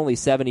 Jacksonville is only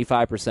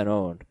 75%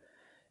 owned.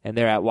 And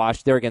they're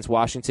against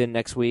Washington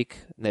next week.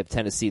 And they have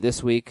Tennessee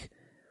this week.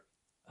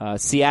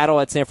 Seattle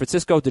at San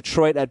Francisco.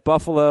 Detroit at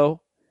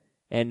Buffalo.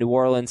 And New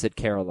Orleans at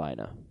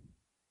Carolina.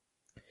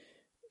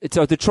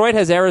 So Detroit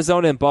has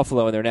Arizona and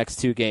Buffalo in their next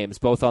 2 games,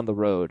 both on the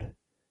road.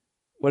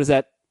 What does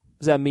that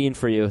mean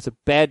for you? It's a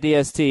bad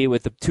DST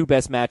with the 2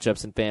 best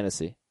matchups in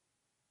fantasy.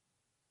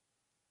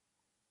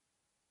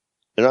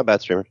 They're not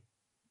bad streamers.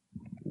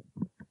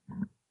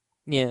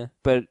 Yeah,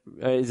 but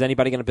is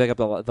anybody going to pick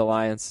up the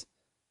Lions?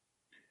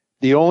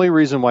 The only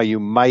reason why you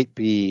might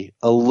be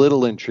a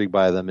little intrigued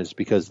by them is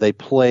because they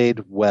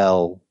played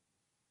well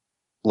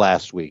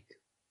last week.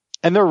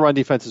 And their run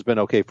defense has been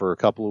okay for a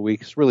couple of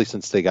weeks, really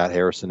since they got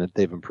Harrison.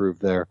 They've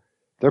improved there.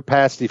 Their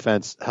pass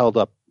defense held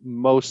up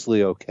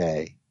mostly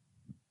okay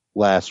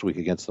last week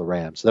against the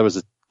Rams. That was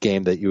a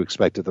game that you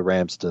expected the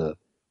Rams to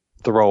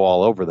throw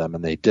all over them,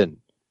 and they didn't.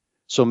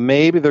 So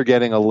maybe they're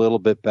getting a little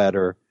bit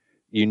better.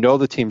 You know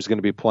the team's going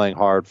to be playing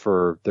hard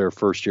for their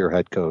first-year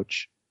head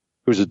coach,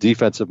 who's a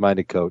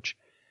defensive-minded coach.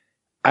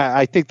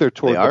 I think they're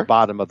toward the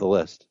bottom of the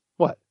list.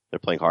 What? They're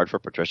playing hard for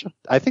Patricia?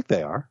 I think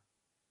they are.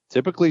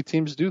 Typically,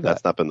 teams do that.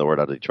 That's not been the word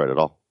out of Detroit at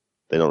all.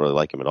 They don't really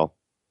like him at all.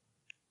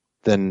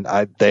 Then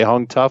they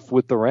hung tough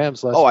with the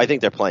Rams last week. I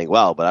think they're playing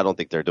well, but I don't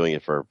think they're doing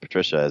it for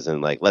Patricia as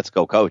in, like, let's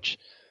go, coach.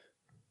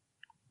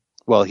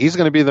 Well, he's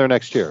going to be there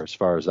next year, as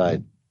far as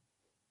I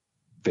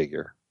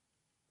figure.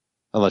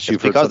 Unless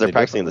you've because they're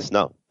practicing in the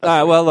snow.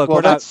 Well, look,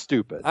 we're that's not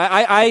stupid.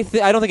 I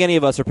don't think any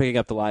of us are picking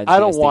up the Lions. I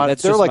don't want.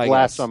 That's they're just like my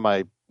last guess. on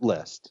my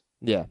list.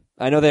 Yeah,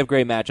 I know they have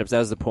great matchups. That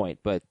was the point,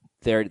 but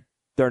they're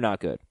not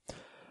good.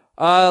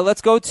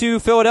 Let's go to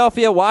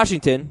Philadelphia,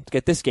 Washington.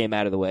 Get this game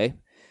out of the way.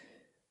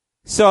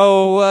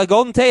 So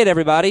Golden Tate,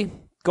 everybody.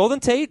 Golden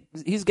Tate,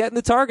 he's getting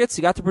the targets.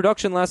 He got the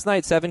production last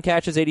night. 7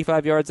 catches,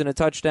 85 yards, and a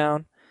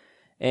touchdown.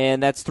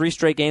 And that's 3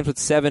 straight games with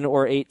 7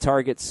 or 8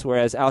 targets,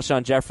 whereas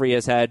Alshon Jeffrey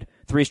has had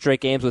 3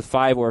 straight games with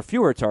 5 or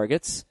fewer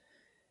targets.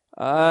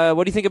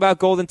 What do you think about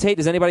Golden Tate?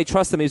 Does anybody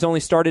trust him? He's only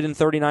started in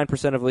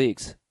 39% of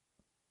leagues.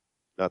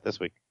 Not this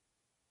week.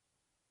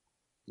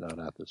 No,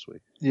 not this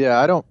week. Yeah,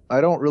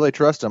 I don't really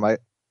trust him. I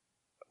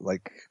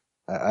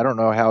don't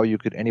know how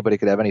anybody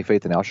could have any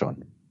faith in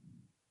Alshon.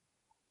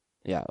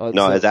 Yeah.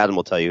 No, as Adam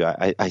will tell you,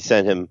 I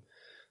sent him.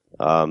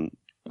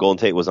 Golden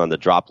Tate was on the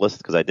drop list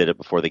because I did it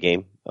before the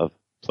game of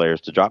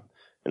players to drop,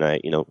 and I,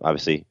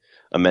 obviously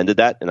amended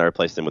that and I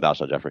replaced him with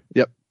Alshon Jeffrey.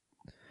 Yep.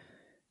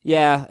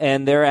 Yeah,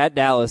 and they're at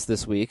Dallas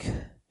this week,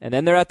 and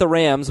then they're at the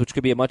Rams, which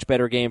could be a much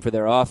better game for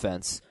their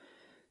offense.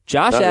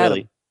 Josh Not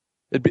Adams.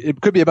 really. It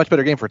could be a much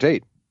better game for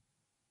Tate.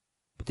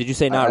 Did you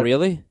say not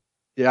really?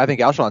 Yeah, I think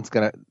Alshon's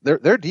gonna.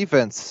 Their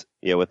defense.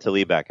 Yeah, with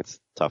Talib back,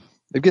 it's tough.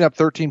 They've given up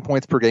 13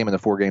 points per game in the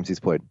 4 games he's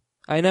played.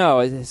 I know.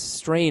 It's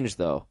strange,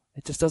 though.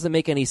 It just doesn't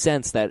make any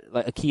sense that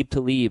Aqib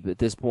Talib at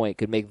this point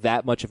could make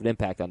that much of an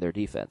impact on their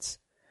defense.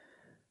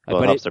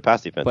 Well, it helps their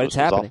pass defense. But it's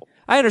happening. Awful.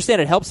 I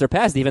understand it helps their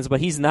pass defense,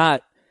 but he's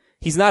not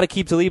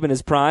Aqib Talib in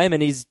his prime,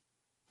 and he's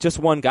just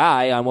one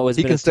guy on what was.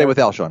 He can stay with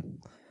Alshon.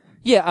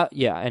 Yeah,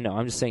 I know.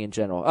 I'm just saying in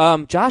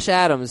general. Josh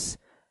Adams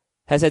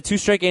has had 2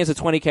 straight games with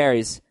 20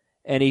 carries,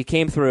 and he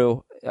came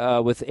through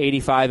with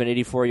 85 and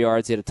 84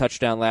 yards. He had a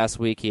touchdown last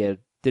week. He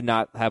did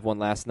not have one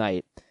last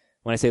night.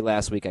 When I say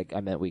last week, I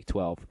meant week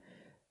 12.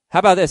 How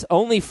about this?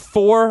 Only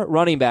 4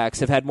 running backs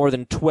have had more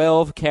than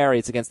 12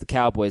 carries against the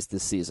Cowboys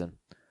this season.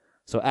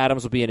 So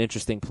Adams will be an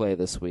interesting play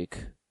this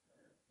week.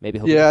 Maybe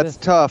he'll. Yeah, it's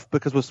tough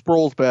because with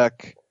Sproles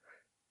back,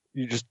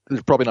 there's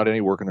probably not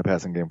any work in the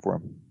passing game for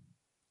him.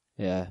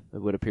 Yeah,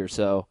 it would appear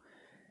so.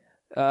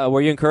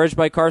 Were you encouraged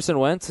by Carson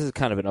Wentz? This is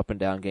kind of an up and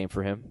down game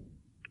for him.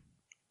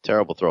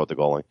 Terrible throw at the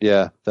goal line.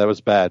 Yeah, that was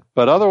bad.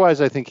 But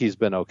otherwise, I think he's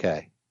been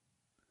okay.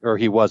 Or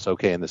he was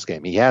okay in this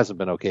game. He hasn't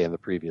been okay in the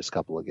previous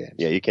couple of games.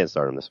 Yeah, you can't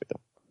start him this week,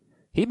 though.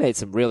 He made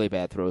some really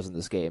bad throws in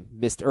this game.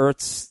 Missed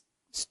Ertz,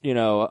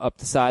 up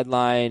the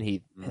sideline.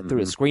 He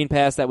threw a screen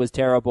pass that was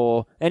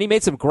terrible. And he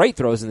made some great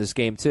throws in this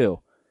game, too.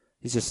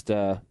 He's just,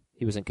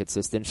 he was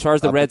inconsistent. As far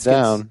as the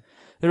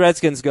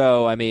Redskins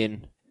go, I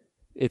mean,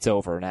 it's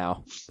over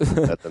now.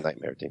 That's a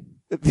nightmare team.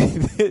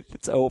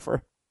 It's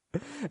over.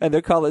 And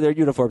their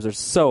uniforms are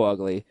so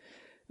ugly.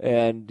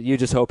 And you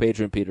just hope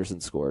Adrian Peterson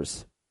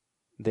scores.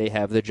 They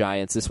have the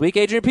Giants this week.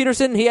 Adrian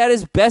Peterson, he had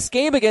his best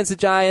game against the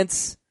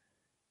Giants.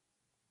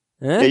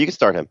 Yeah, you can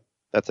start him.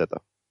 That's it,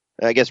 though.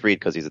 And I guess Reed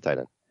because he's a tight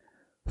end.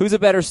 Who's a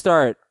better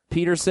start,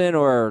 Peterson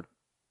or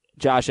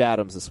Josh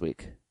Adams this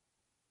week?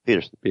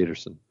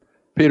 Peterson.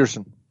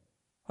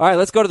 All right,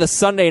 let's go to the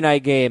Sunday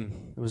night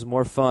game. It was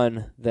more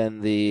fun than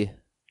the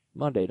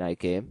Monday night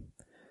game.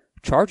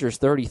 Chargers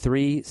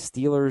 33,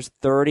 Steelers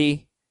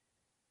 30.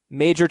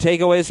 Major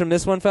takeaways from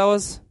this one,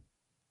 fellas?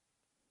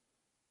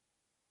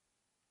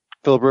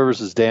 Phillip Rivers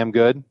is damn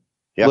good.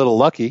 Yep. A little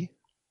lucky.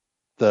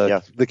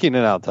 The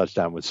Keenan Allen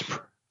touchdown was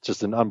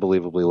just an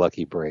unbelievably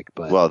lucky break.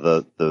 But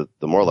the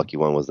more lucky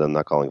one was them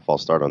not calling a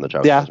false start on the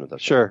Travis Benjamin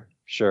touchdown.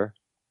 Sure.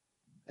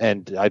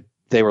 And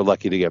they were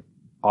lucky to get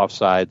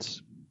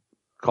offsides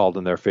called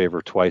in their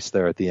favor twice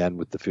there at the end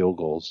with the field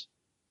goals.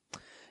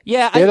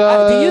 Yeah, do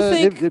you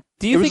think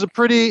it was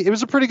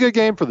a pretty good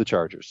game for the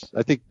Chargers.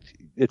 I think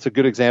it's a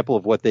good example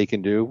of what they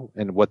can do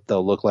and what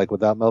they'll look like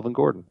without Melvin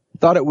Gordon.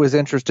 Thought it was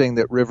interesting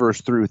that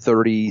Rivers threw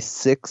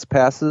 36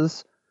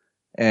 passes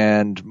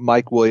and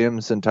Mike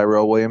Williams and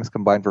Tyrell Williams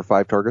combined for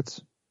 5 targets.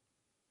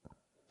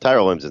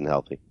 Tyrell Williams isn't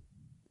healthy.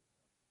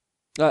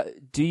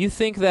 Do you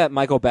think that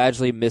Michael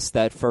Badgley missed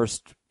that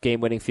first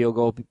game-winning field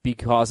goal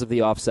because of the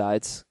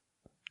offsides?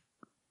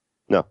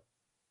 No.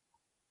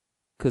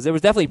 Because there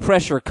was definitely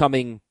pressure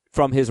coming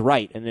from his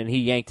right, and then he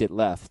yanked it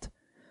left.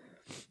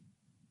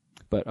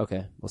 But,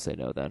 okay, we'll say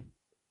no then.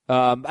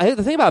 I think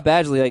the thing about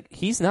Badgley,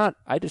 he's not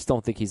 – I just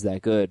don't think he's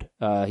that good.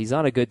 He's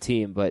on a good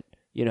team, but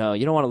you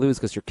don't want to lose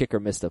because your kicker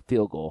missed a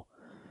field goal.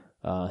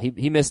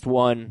 He missed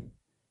one.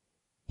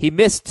 He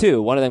missed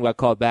two. One of them got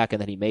called back,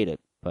 and then he made it.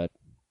 But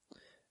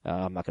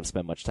I'm not going to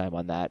spend much time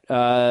on that.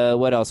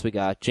 What else we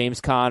got?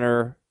 James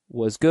Conner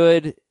was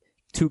good.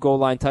 2 goal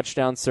line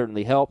touchdowns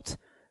certainly helped,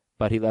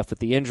 but he left with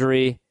the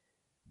injury.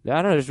 I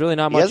don't know. There's really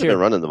not much here. He hasn't been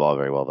running the ball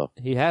very well, though.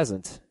 He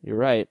hasn't. You're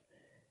right.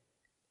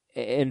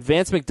 And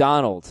Vance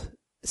McDonald,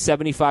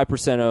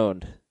 75%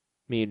 owned. I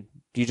mean,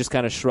 do you just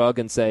kind of shrug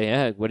and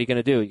say, what are you going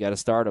to do? You got to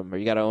start him or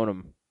you got to own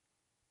him?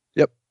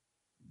 Yep.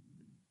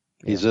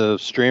 He's a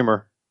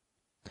streamer.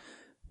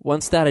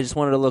 One stat I just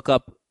wanted to look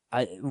up.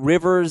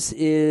 Rivers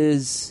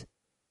is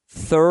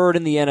 3rd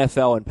in the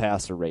NFL in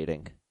passer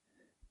rating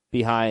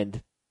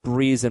behind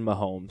Breeze and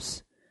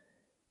Mahomes.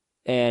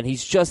 And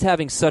he's just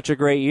having such a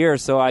great year,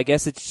 so I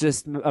guess it's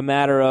just a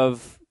matter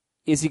of,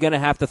 is he going to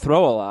have to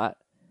throw a lot?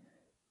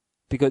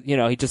 Because,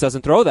 he just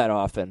doesn't throw that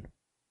often.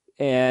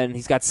 And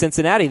he's got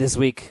Cincinnati this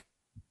week.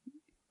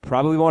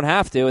 Probably won't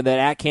have to, and then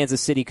at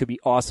Kansas City could be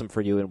awesome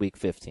for you in Week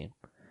 15.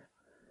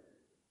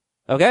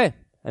 Okay,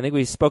 I think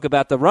we spoke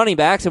about the running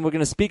backs, and we're going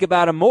to speak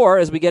about them more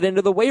as we get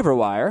into the waiver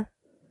wire.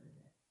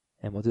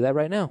 And we'll do that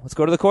right now. Let's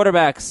go to the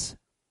quarterbacks.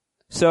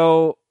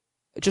 So,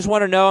 I just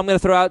want to know, I'm going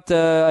to throw out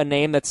a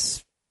name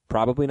that's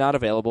probably not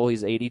available.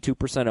 He's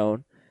 82%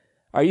 owned.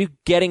 Are you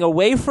getting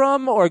away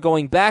from or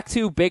going back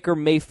to Baker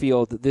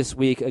Mayfield this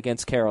week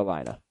against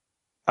Carolina?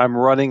 I'm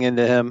running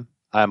into him.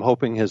 I'm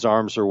hoping his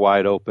arms are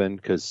wide open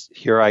because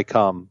here I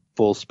come,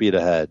 full speed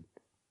ahead.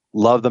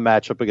 Love the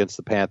matchup against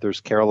the Panthers.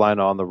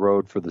 Carolina on the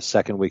road for the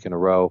second week in a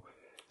row.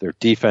 Their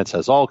defense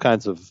has all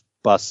kinds of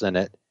busts in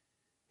it.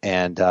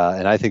 And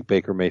I think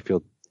Baker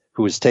Mayfield,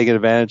 who has taken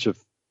advantage of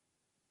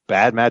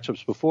bad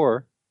matchups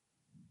before,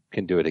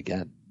 can do it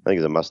again. I think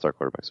he's a must-start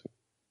quarterback.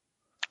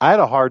 I had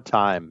a hard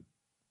time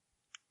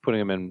putting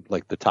him in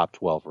like the top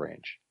 12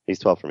 range. He's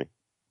 12 for me.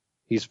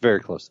 He's very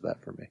close to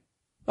that for me.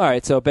 All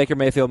right, so Baker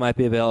Mayfield might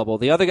be available.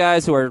 The other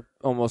guys who are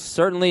almost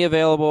certainly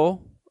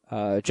available,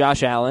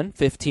 Josh Allen,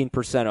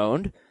 15%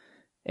 owned,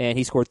 and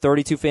he scored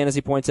 32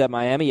 fantasy points at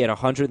Miami. He had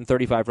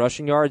 135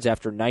 rushing yards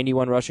after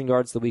 91 rushing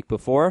yards the week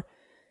before.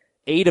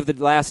 8 of the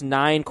last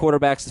 9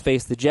 quarterbacks to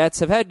face the Jets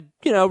have had,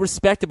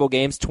 respectable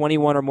games,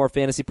 21 or more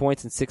fantasy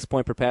points in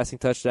 6-point per passing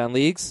touchdown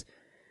leagues.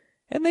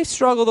 And they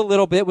struggled a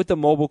little bit with the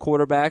mobile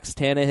quarterbacks.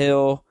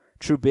 Tannehill,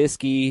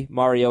 Trubisky,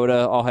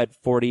 Mariota all had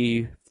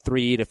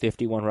 43 to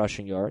 51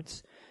 rushing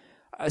yards.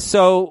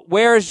 So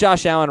where is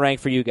Josh Allen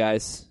ranked for you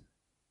guys?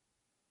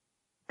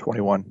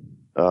 21.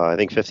 I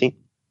think 15.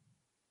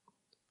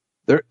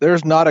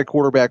 There's not a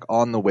quarterback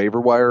on the waiver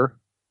wire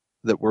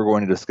that we're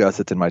going to discuss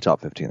that's in my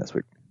top 15 this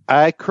week.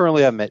 I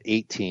currently have him at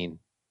 18,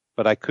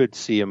 but I could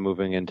see him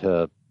moving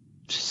into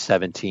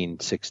 17,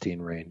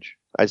 16 range.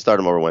 I'd start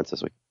him over Wentz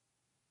this week.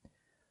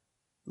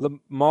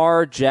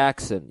 Lamar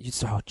Jackson. You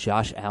saw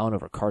Josh Allen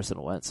over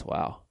Carson Wentz.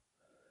 Wow.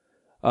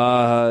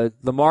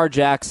 Lamar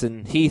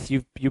Jackson. Heath,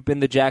 you've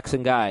been the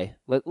Jackson guy.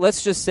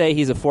 Let's just say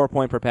he's a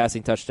 4-point per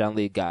passing touchdown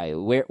league guy.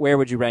 Where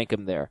would you rank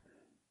him there?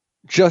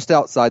 Just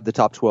outside the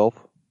top 12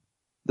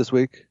 this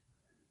week.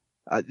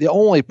 The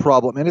only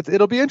problem, and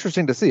it'll be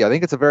interesting to see. I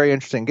think it's a very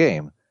interesting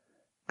game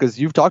because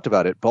you've talked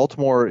about it.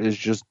 Baltimore is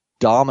just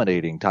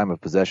dominating time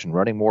of possession,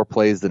 running more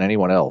plays than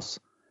anyone else,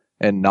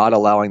 and not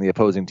allowing the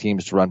opposing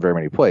teams to run very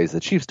many plays. The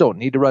Chiefs don't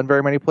need to run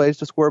very many plays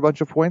to score a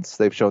bunch of points.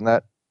 They've shown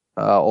that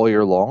all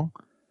year long.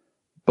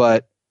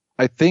 But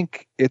I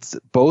think it's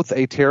both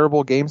a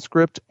terrible game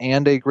script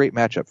and a great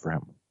matchup for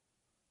him.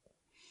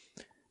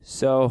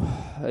 So,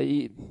 are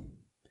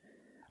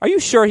you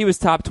sure he was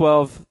top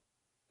 12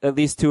 at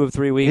least 2 of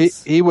 3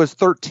 weeks? He was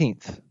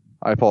 13th.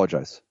 I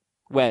apologize.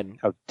 When?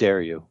 How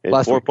dare you?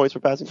 And 4 week. points for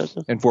passing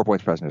touchdown? And 4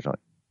 points per passing touchdown.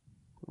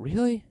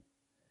 Really?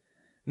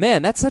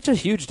 Man, that's such a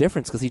huge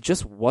difference because he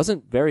just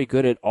wasn't very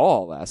good at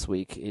all last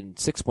week in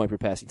 6-point per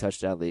passing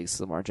touchdown leagues,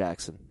 Lamar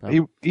Jackson. No?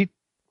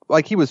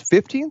 He was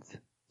 15th?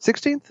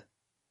 16th?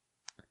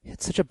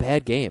 It's such a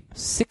bad game.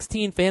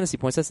 16 fantasy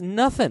points. That's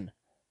nothing.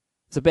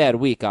 It's a bad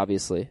week,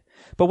 obviously.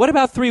 But what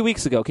about 3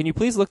 weeks ago? Can you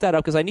please look that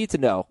up? Because I need to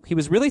know. He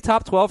was really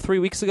top 12 3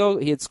 weeks ago.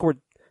 He had scored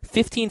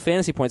 15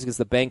 fantasy points against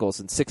the Bengals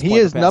in 6 points. He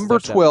is number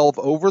 12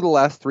 over the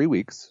last 3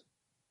 weeks.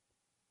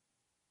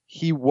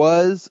 He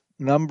was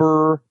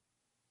number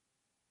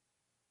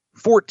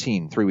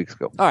 14 3 weeks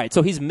ago. All right,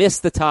 so he's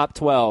missed the top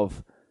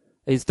 12.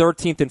 He's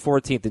 13th and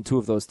 14th in 2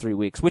 of those 3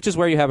 weeks, which is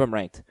where you have him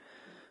ranked.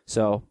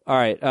 So, all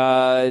right.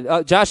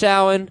 Josh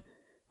Allen,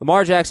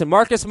 Lamar Jackson,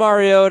 Marcus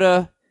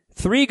Mariota.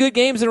 3 good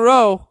games in a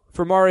row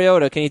for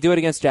Mariota. Can he do it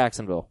against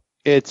Jacksonville?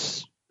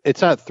 It's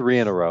not 3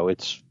 in a row.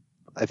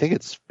 I think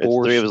it's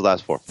 4. It's 3 of his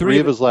last 4. 3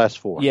 of his last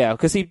 4. Yeah,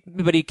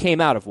 but he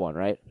came out of one,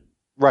 right?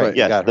 Right.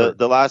 Yeah,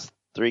 the last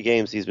 3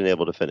 games he's been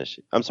able to finish.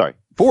 I'm sorry.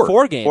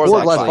 4 games. 4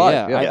 last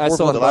 5. Yeah, I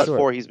saw the last short.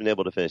 4 he's been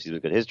able to finish. He's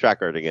been good. His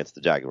track record against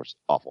the Jaguars,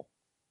 awful.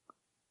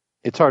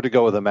 It's hard to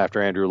go with him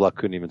after Andrew Luck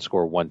couldn't even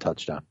score 1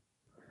 touchdown.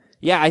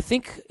 Yeah, I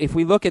think if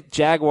we look at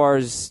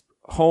Jaguars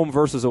home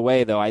versus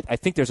away, though, I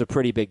think there's a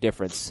pretty big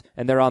difference.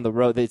 And they're on the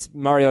road.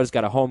 Mariota's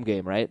got a home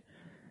game, right?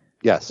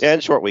 Yes.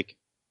 And short week.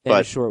 And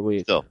but a short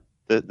week. Still,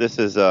 This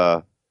is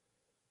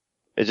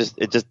it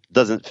just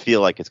doesn't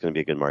feel like it's going to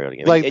be a good Mariota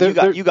game. Like,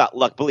 and you got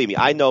luck. Believe me,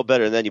 I know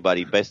better than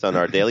anybody based on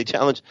our daily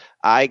challenge.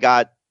 I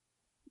got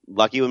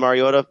lucky with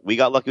Mariota. We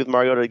got lucky with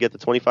Mariota to get the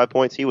 25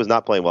 points. He was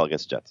not playing well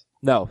against the Jets.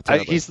 No,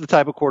 he's the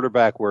type of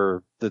quarterback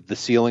where the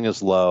ceiling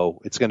is low.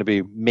 It's going to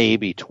be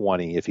maybe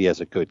 20 if he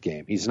has a good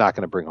game. He's not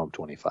going to bring home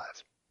 25.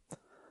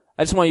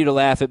 I just want you to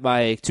laugh at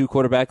my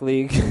 2-quarterback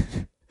league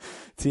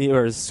team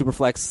or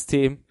Superflex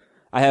team.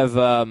 I have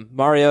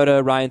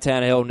Mariota, Ryan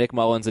Tannehill, Nick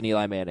Mullins, and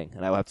Eli Manning,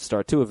 and I will have to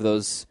start 2 of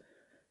those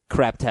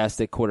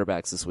craptastic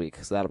quarterbacks this week,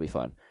 so that'll be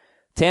fun.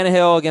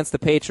 Tannehill against the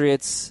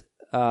Patriots,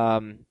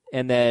 and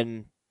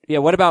then,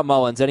 what about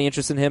Mullins? Any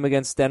interest in him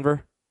against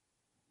Denver?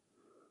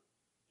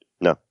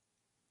 No.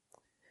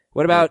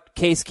 What about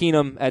Case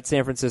Keenum at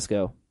San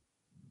Francisco?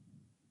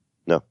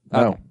 No.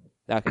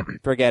 Okay.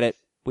 Forget it.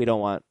 We don't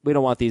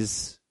want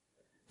these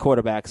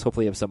quarterbacks.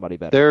 Hopefully you have somebody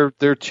better.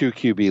 They're 2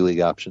 QB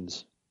league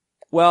options.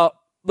 Well,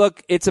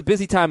 look, it's a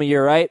busy time of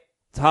year, right?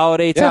 It's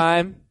holiday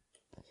time.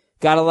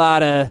 Got a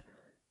lot of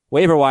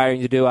waiver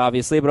wiring to do,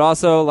 obviously, but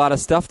also a lot of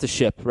stuff to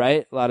ship,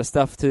 right? A lot of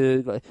stuff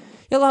a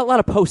lot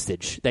of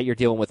postage that you're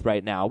dealing with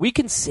right now. We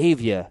can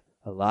save you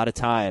a lot of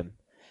time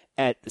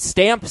at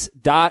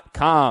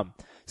Stamps.com.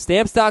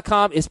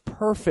 Stamps.com is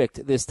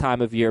perfect this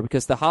time of year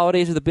because the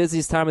holidays are the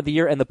busiest time of the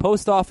year, and the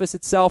post office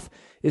itself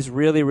is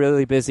really,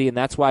 really busy, and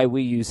that's why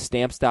we use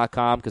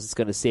Stamps.com because it's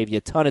going to save you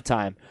a ton of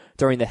time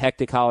during the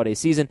hectic holiday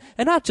season.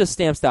 And not just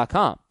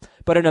Stamps.com,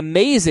 but an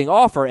amazing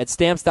offer at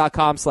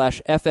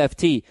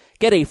Stamps.com/FFT.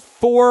 Get a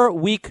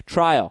 4-week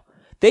trial.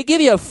 They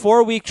give you a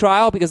 4-week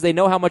trial because they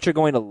know how much you're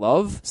going to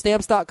love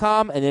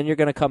Stamps.com, and then you're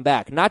going to come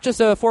back. Not just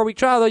a 4-week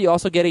trial, though. You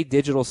also get a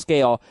digital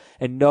scale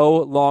and no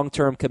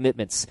long-term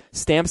commitments.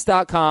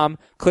 Stamps.com,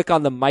 click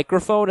on the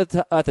microphone at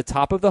the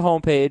top of the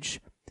homepage,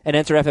 and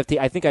enter FFT.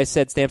 I think I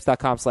said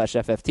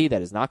Stamps.com/FFT.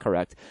 That is not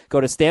correct. Go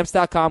to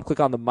Stamps.com, click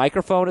on the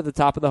microphone at the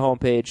top of the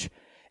homepage,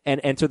 and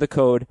enter the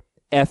code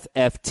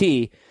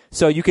FFT.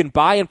 So you can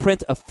buy and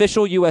print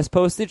official U.S.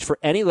 postage for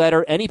any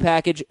letter, any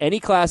package, any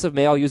class of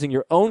mail using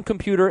your own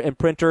computer and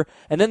printer,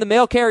 and then the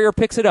mail carrier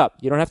picks it up.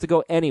 You don't have to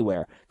go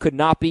anywhere. Could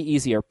not be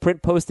easier.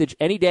 Print postage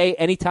any day,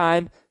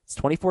 anytime. It's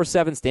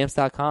 24/7.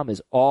 Stamps.com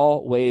is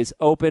always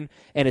open,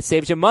 and it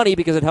saves you money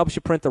because it helps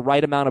you print the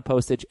right amount of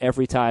postage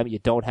every time. You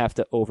don't have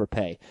to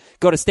overpay.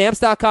 Go to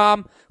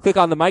Stamps.com, click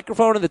on the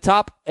microphone at the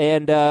top,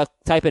 and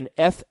type in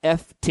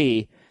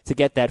FFT to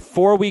get that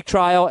 4-week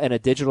trial and a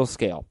digital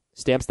scale.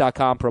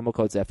 Stamps.com, promo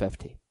code's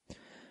FFT.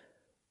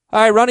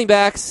 All right, running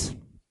backs.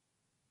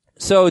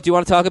 So do you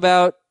want to talk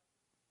about,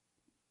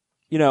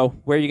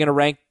 where you're going to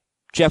rank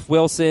Jeff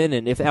Wilson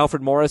and if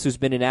Alfred Morris, who's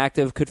been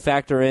inactive, could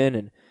factor in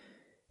and,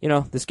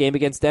 this game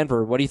against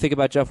Denver? What do you think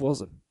about Jeff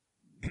Wilson?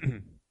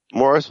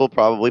 Morris will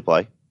probably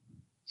play.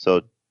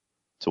 So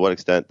to what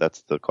extent,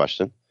 that's the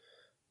question.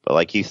 But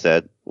like he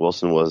said,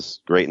 Wilson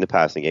was great in the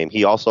passing game.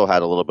 He also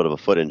had a little bit of a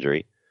foot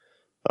injury.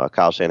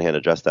 Kyle Shanahan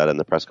addressed that in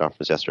the press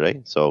conference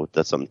yesterday, so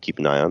that's something to keep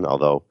an eye on,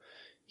 although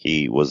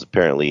he was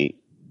apparently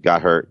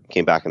got hurt,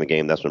 came back in the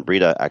game. That's when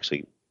Breida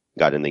actually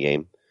got in the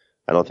game.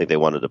 I don't think they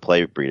wanted to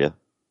play Breida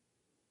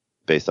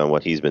based on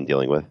what he's been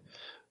dealing with.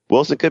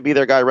 Wilson could be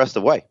their guy rest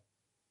of way,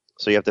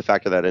 so you have to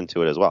factor that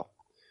into it as well.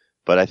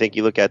 But I think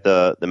you look at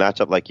the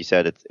matchup, like you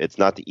said, it's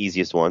not the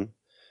easiest one,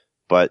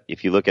 but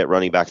if you look at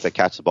running backs that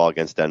catch the ball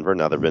against Denver,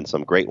 now there have been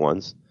some great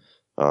ones,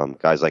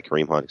 guys like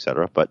Kareem Hunt,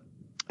 etc., but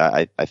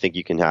I think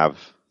you can have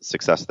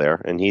success there,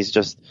 and he's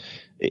just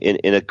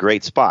in a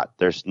great spot.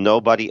 There's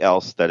nobody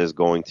else that is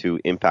going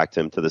to impact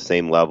him to the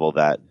same level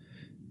that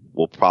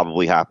will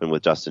probably happen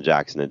with Justin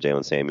Jackson and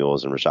Jalen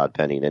Samuels and Rashad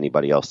Penny and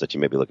anybody else that you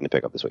may be looking to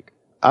pick up this week.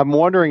 I'm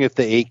wondering if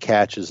the 8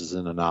 catches is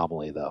an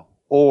anomaly, though,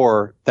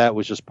 or that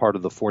was just part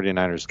of the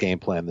 49ers game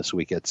plan this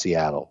week at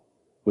Seattle,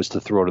 was to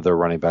throw to their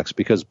running backs,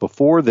 because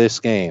before this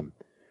game,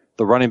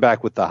 the running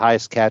back with the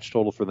highest catch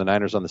total for the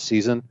Niners on the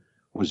season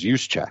was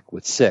Juszczyk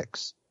with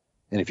 6.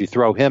 And if you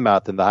throw him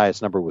out, then the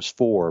highest number was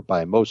 4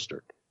 by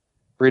Mostert.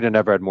 Breida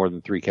never had more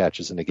than 3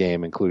 catches in a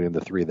game, including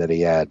the 3 that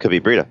he had. Could be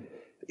Breida.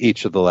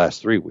 Each of the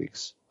last 3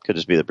 weeks. Could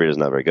just be that Breida's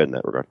not very good in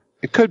that regard.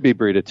 It could be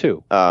Breida,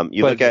 too.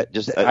 Look at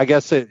just. I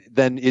guess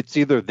then it's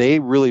either they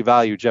really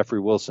value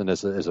Jeffrey Wilson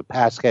as a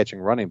pass-catching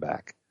running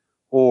back,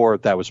 or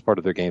that was part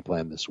of their game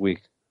plan this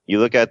week. You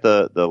look at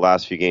the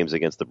last few games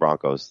against the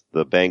Broncos.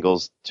 The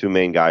Bengals' 2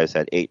 main guys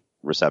had 8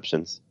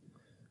 receptions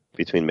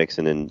between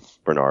Mixon and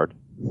Bernard.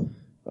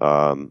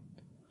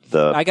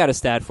 I got a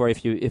stat for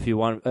you if you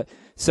want.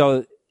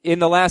 So in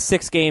the last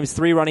 6 games,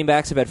 3 running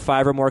backs have had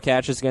 5 or more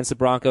catches against the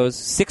Broncos.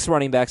 6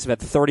 running backs have had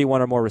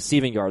 31 or more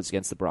receiving yards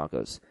against the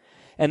Broncos.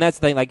 And that's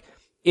the thing. Like,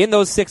 in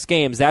those 6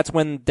 games, that's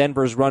when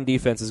Denver's run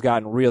defense has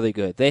gotten really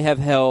good. They have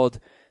held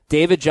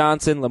David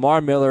Johnson,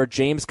 Lamar Miller,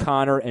 James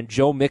Conner, and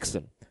Joe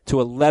Mixon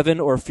to 11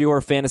 or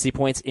fewer fantasy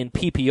points in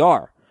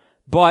PPR.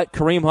 But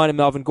Kareem Hunt and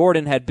Melvin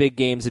Gordon had big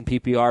games in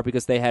PPR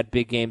because they had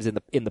big games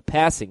in the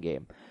passing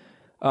game.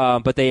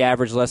 but they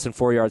average less than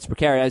 4 yards per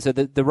carry. So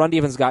the run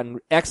defense has gotten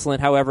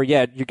excellent. However,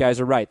 yeah, you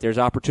guys are right. There's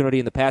opportunity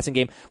in the passing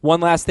game.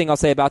 One last thing I'll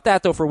say about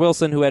that, though, for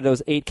Wilson, who had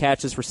those 8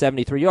 catches for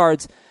 73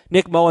 yards,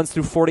 Nick Mullins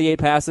threw 48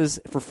 passes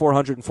for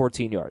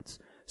 414 yards.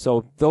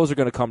 So those are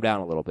going to come down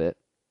a little bit.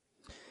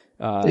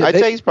 I'd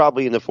say he's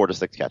probably in the 4 to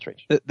 6 catch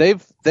range.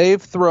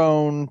 They've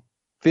thrown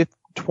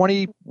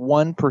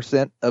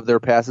 21% of their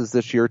passes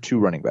this year to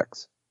running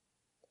backs.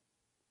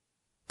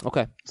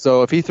 Okay.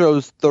 So if he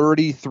throws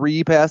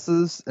 33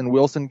 passes and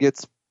Wilson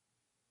gets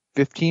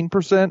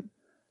 15%,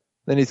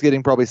 then he's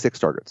getting probably 6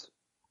 targets.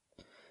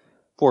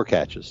 4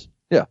 catches.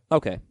 Yeah.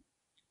 Okay.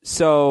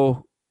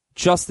 So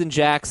Justin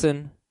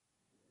Jackson,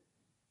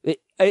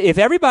 if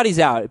everybody's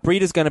out,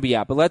 Breed is going to be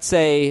out, but let's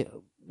say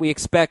we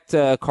expect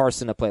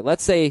Carson to play.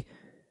 Let's say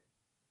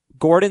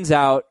Gordon's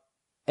out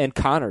and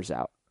Connor's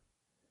out.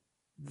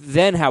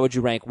 Then how would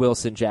you rank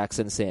Wilson,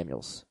 Jackson,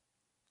 Samuels?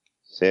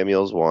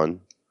 Samuels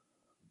 1,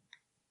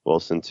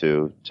 Wilson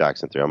 2,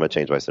 Jackson 3. I'm going to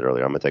change what I said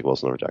earlier. I'm going to take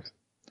Wilson over Jackson.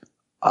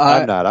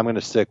 I'm not. I'm going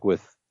to stick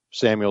with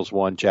Samuels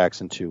 1,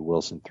 Jackson 2,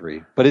 Wilson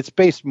 3. But it's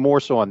based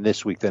more so on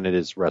this week than it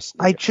is rest of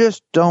the I year.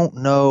 just don't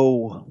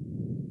know.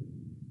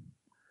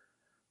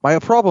 My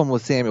problem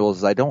with Samuels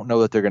is I don't know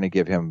that they're going to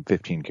give him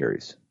 15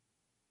 carries.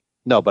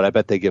 No, but I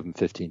bet they give him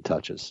 15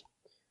 touches.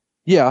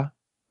 Yeah.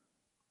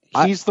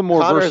 He's the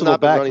more Connor's versatile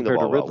not been back running the compared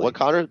to ball well. Ridley. What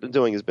Connor's been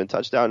doing has been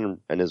touchdown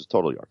and his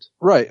total yards.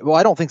 Right. Well,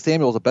 I don't think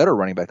Samuel's a better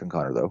running back than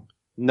Connor, though.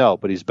 No,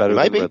 but he's better He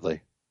than might be.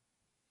 Ridley.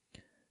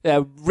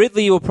 Yeah,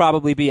 Ridley will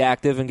probably be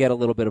active and get a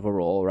little bit of a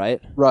role,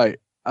 right? Right.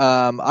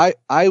 I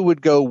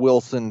would go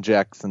Wilson,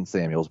 Jackson,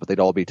 Samuels, but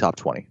they'd all be top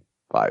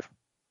 25.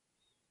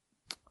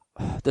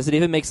 Does it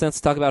even make sense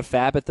to talk about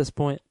Fab at this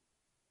point?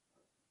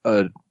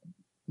 At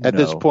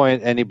this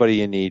point, anybody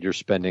you need, you're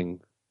spending.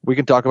 We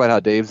can talk about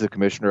how Dave's the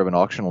commissioner of an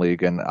auction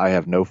league, and I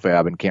have no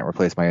Fab and can't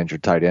replace my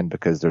injured tight end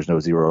because there's no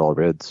 $0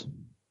 bids.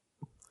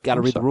 Got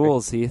to read the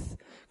rules, Heath.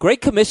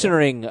 Great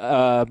commissioning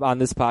on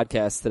this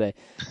podcast today.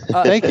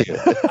 Thank you.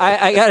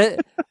 I got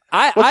it.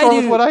 What's wrong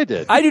with what I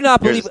did? I do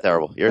not Yours believe is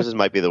terrible. Yours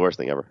might be the worst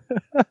thing ever.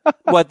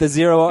 what the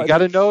zero. You got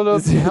to know the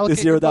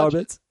 $0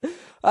 bits.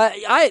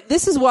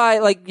 This is why,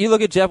 like, you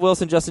look at Jeff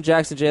Wilson, Justin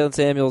Jackson, Jalen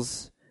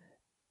Samuels.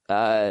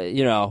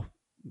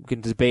 We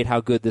can debate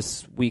how good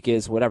this week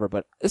is, whatever.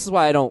 But this is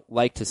why I don't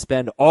like to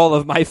spend all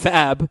of my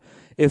Fab,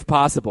 if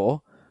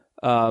possible.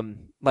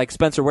 Like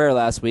Spencer Ware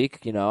last week,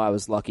 I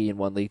was lucky in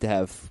one league to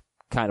have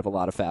kind of a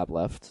lot of Fab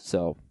left.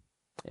 So,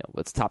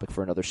 it's a topic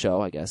for another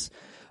show, I guess.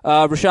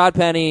 Rashad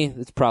Penny,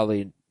 it's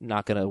probably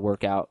not going to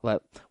work out.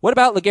 What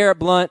about LeGarrette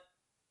Blount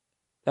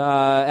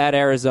at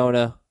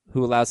Arizona,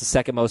 who allows the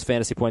second most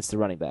fantasy points to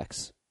running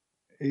backs?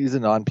 He's a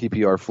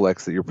non-PPR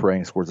flex that you're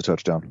praying scores a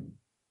touchdown.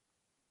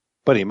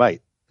 But he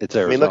might. It's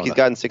Arizona. I mean, look, he's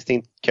gotten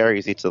 16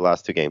 carries each of the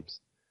last 2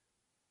 games.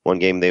 One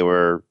game they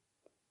were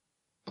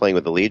playing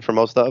with the lead for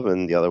most of,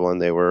 and the other one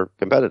they were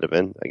competitive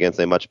in against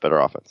a much better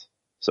offense.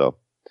 So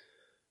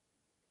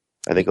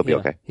I think he'll be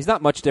okay. He's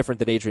not much different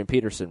than Adrian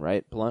Peterson,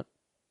 right, Blunt?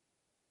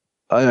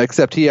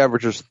 Except he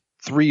averages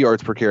 3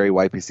 yards per carry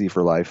YPC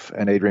for life,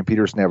 and Adrian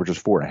Peterson averages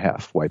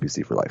 4.5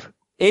 YPC for life.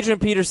 Adrian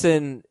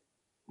Peterson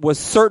was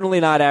certainly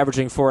not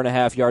averaging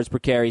 4.5 yards per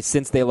carry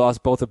since they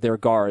lost both of their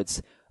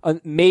guards.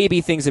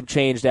 Maybe things have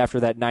changed after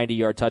that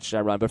 90-yard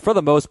touchdown run, but for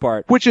the most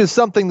part... Which is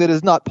something that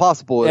is not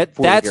possible.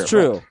 That's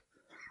true.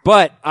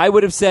 But I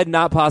would have said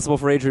not possible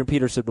for Adrian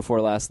Peterson before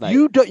last night.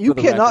 You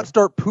cannot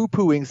start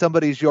poo-pooing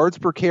somebody's yards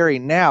per carry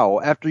now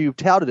after you've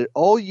touted it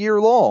all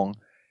year long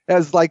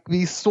as like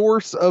the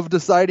source of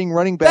deciding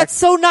running back. That's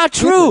so not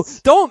true.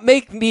 Don't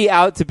make me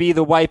out to be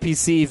the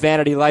YPC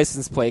vanity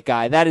license plate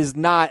guy. That is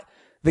not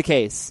the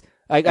case.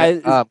 Can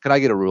I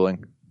get a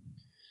ruling?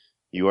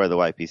 You are the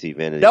YPC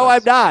vanity. No,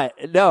 I'm not.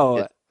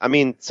 No. I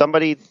mean,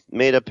 somebody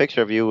made a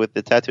picture of you with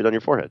the tattooed on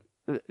your forehead.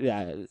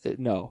 Yeah,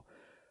 no.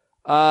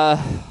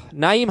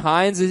 Nyheim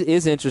Hines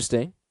is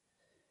interesting.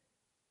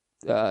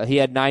 He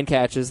had 9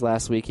 catches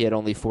last week. He had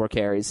only 4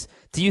 carries.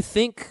 Do you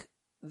think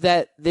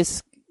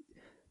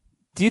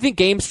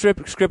game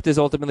script is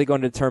ultimately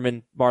going to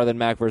determine Marlon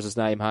Mack versus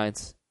Nyheim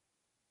Hines?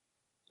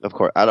 Of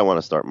course. I don't want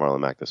to start Marlon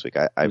Mack this week.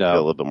 I feel a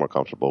little bit more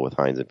comfortable with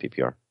Hines in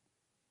PPR.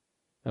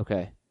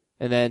 Okay.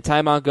 And then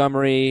Ty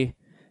Montgomery,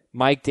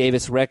 Mike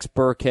Davis, Rex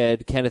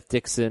Burkhead, Kenneth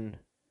Dixon.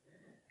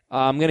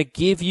 I'm going to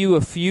give you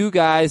a few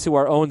guys who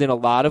are owned in a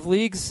lot of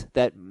leagues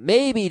that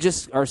maybe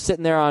just are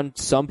sitting there on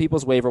some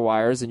people's waiver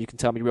wires, and you can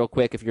tell me real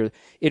quick if you're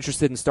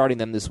interested in starting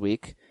them this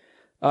week.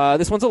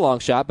 This one's a long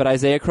shot, but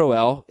Isaiah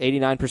Crowell,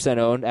 89%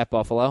 owned at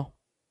Buffalo.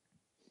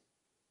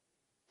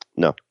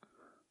 No.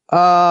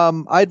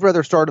 I'd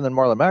rather start him than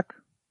Marlon Mack.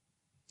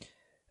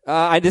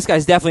 This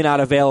guy's definitely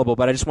not available,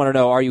 but I just want to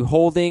know, are you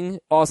holding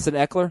Austin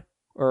Eckler,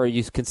 or are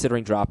you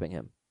considering dropping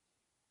him?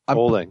 I'm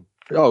holding.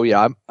 Oh,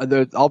 yeah.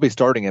 I'll be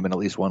starting him in at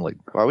least one league.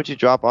 Why would you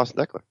drop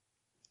Austin Eckler?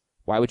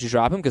 Why would you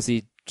drop him? Because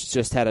he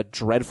just had a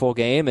dreadful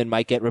game and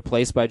might get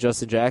replaced by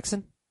Justin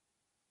Jackson?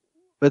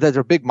 But there's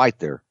a big might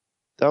there.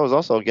 That was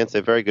also against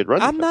a very good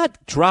run. I'm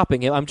not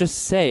dropping him. I'm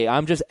just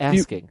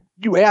asking.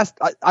 You asked.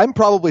 I'm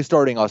probably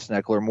starting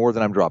Austin Eckler more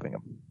than I'm dropping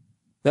him.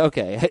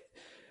 Okay.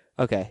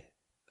 Okay.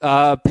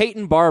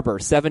 Peyton Barber,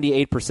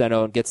 78%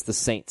 owned, gets the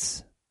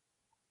Saints.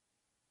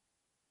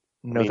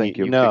 No, thank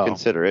you. You No. could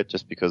consider it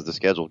just because the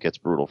schedule gets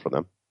brutal for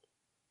them.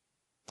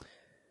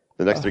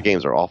 The next 3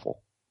 games are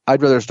awful.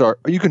 I'd rather start.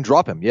 You can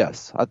drop him,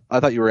 yes. I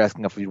thought you were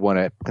asking if you'd want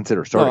to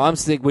consider starting. No, I'm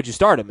saying, would you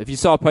start him? If you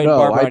saw Peyton No,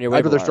 Barber on your waiver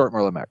I'd rather wire. start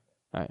Marlon Mack.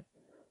 All right.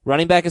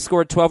 Running back has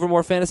scored 12 or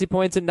more fantasy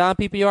points in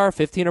non-PPR,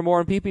 15 or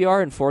more in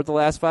PPR, and 4 of the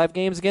last 5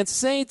 games against the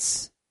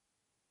Saints.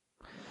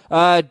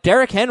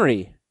 Derrick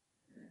Henry.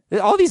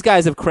 All these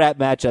guys have crap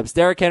matchups.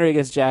 Derrick Henry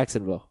against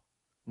Jacksonville.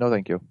 No,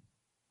 thank you.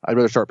 I'd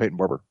rather start Peyton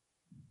Barber.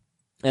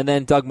 And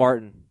then Doug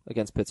Martin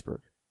against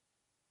Pittsburgh.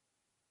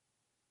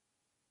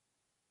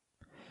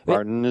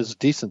 Martin is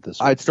decent this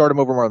week. I'd start him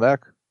over Marlon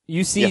Mack.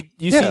 You see Doug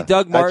I'd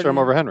start Martin. him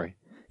over Henry.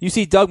 You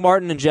see Doug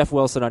Martin and Jeff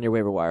Wilson on your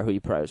waiver wire. Who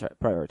you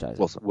prioritize?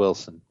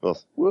 Wilson.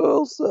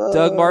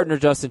 Doug Martin or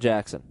Justin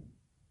Jackson?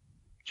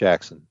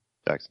 Jackson.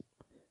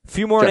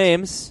 Few more Jackson.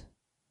 names.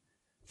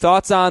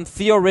 Thoughts on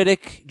Theo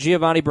Riddick,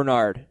 Giovanni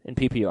Bernard in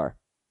PPR?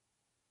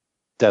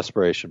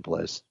 Desperation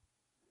plays.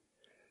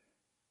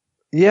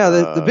 Yeah,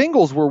 the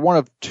Bengals were one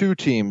of 2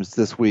 teams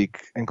this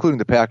week, including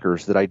the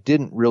Packers, that I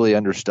didn't really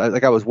understand.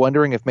 Like, I was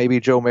wondering if maybe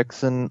Joe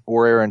Mixon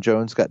or Aaron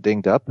Jones got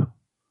dinged up.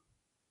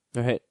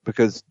 All right.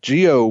 Because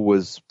Gio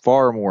was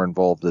far more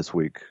involved this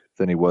week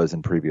than he was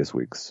in previous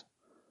weeks.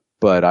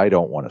 But I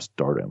don't want to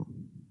start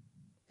him.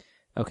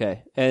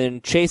 Okay.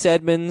 And Chase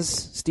Edmonds,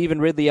 Stephen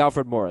Ridley,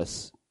 Alfred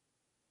Morris.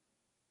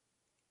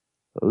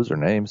 Those are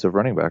names of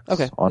running backs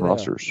on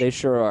rosters. They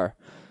sure are.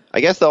 I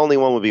guess the only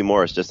one would be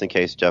Morris, just in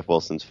case Jeff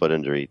Wilson's foot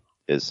injury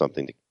is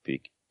something to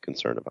be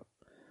concerned about.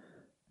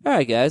 All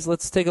right, guys.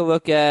 Let's take a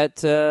look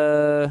at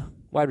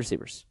wide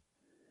receivers.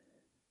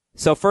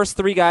 So first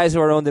 3 guys who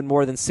are owned in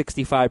more than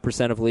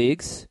 65% of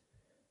leagues.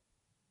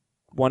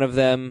 One of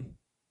them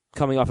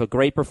coming off a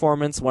great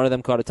performance. One of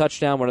them caught a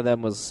touchdown. One of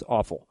them was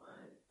awful.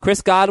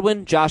 Chris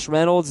Godwin, Josh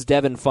Reynolds,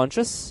 Devin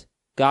Funchess.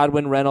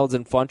 Godwin, Reynolds,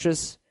 and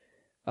Funchess.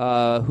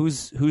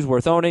 Who's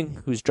worth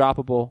owning? Who's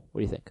droppable? What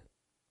do you think?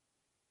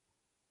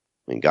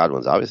 I mean,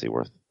 Godwin's obviously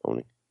worth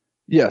owning.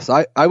 Yes,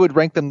 I would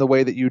rank them the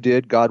way that you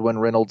did. Godwin,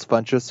 Reynolds,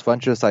 Funchess.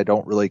 Funchess, I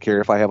don't really care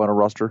if I have on a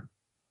roster.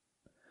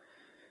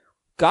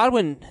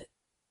 Godwin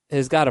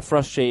has got to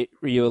frustrate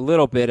you a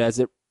little bit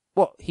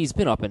he's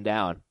been up and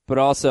down, but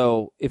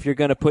also if you're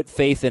going to put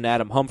faith in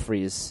Adam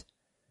Humphries,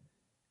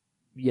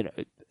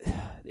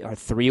 are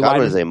 3 Godwin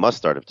wide is a must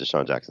start if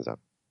Deshaun Jackson's out.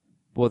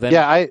 Well, then,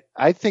 Yeah,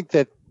 I think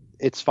that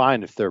it's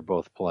fine if they're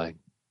both playing.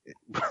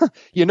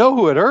 You know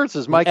who it hurts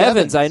is Mike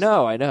Evans. I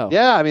know.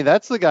 Yeah, I mean,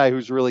 that's the guy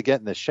who's really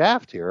getting the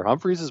shaft here.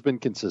 Humphries has been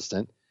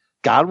consistent.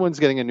 Godwin's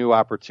getting a new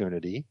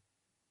opportunity.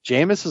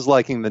 Jameis is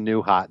liking the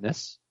new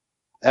hotness.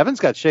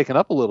 Evans got shaken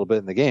up a little bit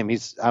in the game.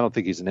 I don't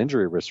think he's an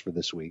injury risk for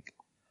this week,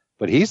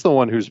 but he's the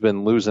one who's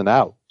been losing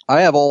out.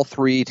 I have all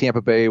 3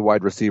 Tampa Bay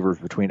wide receivers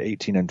between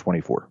 18 and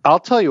 24. I'll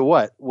tell you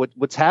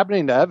what's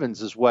happening to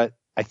Evans is what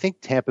I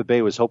think Tampa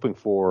Bay was hoping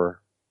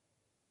for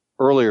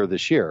earlier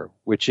this year,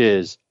 which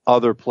is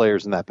other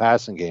players in that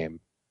passing game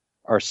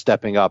are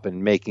stepping up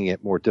and making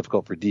it more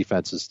difficult for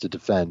defenses to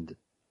defend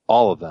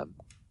all of them.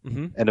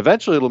 Mm-hmm. And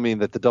eventually it'll mean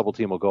that the double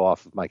team will go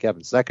off of Mike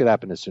Evans. That could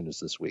happen as soon as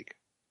this week.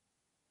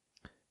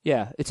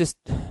 Yeah, it's just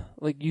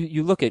like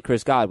you look at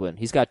Chris Godwin.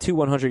 He's got 2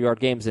 100-yard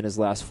games in his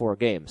last 4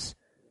 games.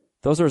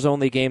 Those are his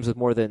only games with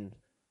more than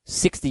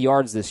 60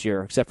 yards this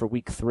year, except for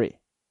week 3.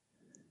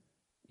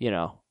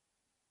 Now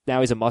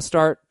he's a must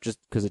start just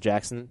because of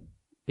Jackson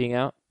being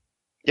out.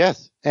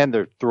 Yes. And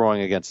they're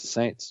throwing against the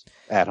Saints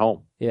at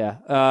home. Yeah.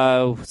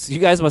 So you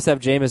guys must have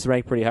Jameis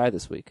ranked pretty high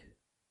this week.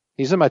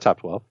 He's in my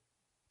top 12.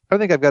 I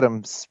think I've got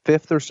him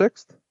 5th or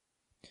 6th.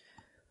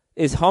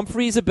 Is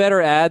Humphries a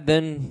better ad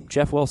than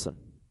Jeff Wilson?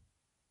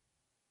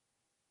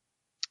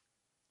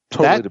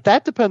 Totally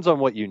That depends on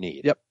what you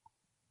need. Yep.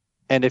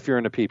 And if you're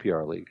in a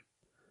PPR league.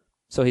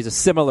 So he's a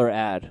similar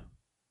ad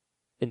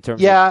in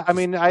terms Yeah, of I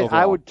mean, I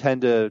overall. would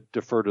tend to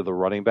defer to the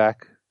running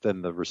back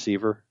than the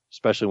receiver,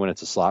 especially when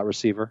it's a slot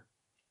receiver.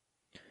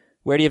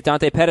 Where do you have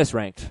Dante Pettis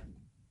ranked?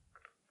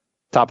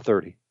 Top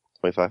 30.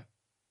 25.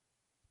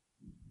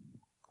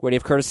 Where do you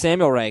have Curtis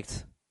Samuel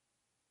ranked?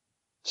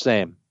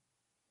 Same.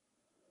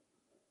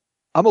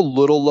 I'm a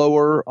little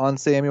lower on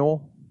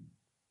Samuel.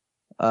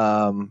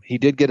 He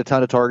did get a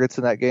ton of targets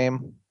in that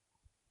game.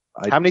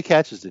 How many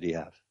catches did he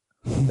have?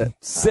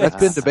 Six. That's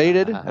been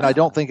debated, and I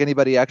don't think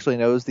anybody actually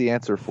knows the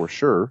answer for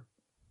sure.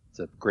 It's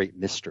a great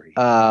mystery.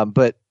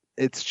 But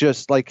it's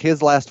just like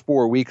his last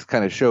 4 weeks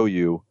kind of show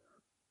you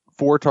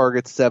 4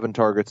 targets, 7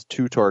 targets,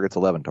 2 targets,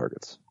 11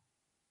 targets.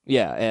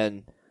 Yeah,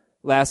 and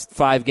last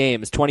 5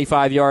 games,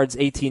 25 yards,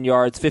 18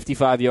 yards,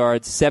 55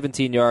 yards,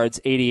 17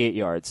 yards, 88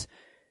 yards.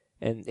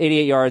 And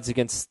 88 yards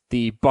against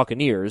the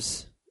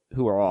Buccaneers,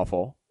 who are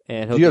awful.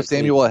 And Do you have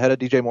Samuel ahead of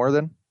DJ Moore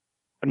then?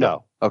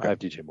 No. Okay. I have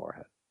DJ Moore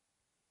ahead.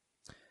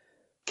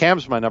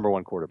 Cam's my number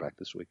 1 quarterback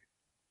this week.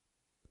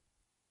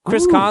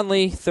 Chris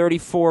Conley,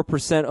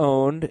 34%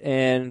 owned,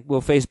 and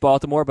will face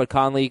Baltimore, but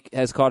Conley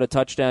has caught a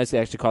touchdown. He's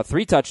actually caught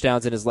 3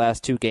 touchdowns in his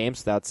last 2 games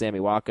without Sammy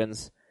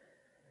Watkins.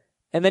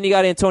 And then you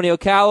got Antonio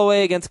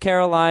Callaway against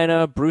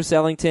Carolina, Bruce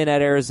Ellington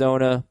at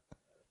Arizona.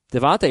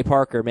 Devontae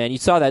Parker, man, you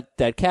saw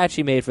that catch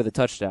he made for the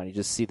touchdown. You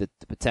just see the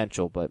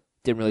potential, but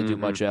didn't really do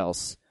much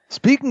else.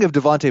 Speaking of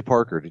Devontae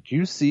Parker, did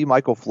you see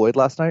Michael Floyd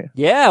last night?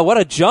 Yeah, what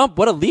a jump.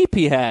 What a leap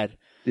he had.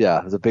 Yeah,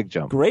 it was a big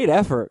jump. Great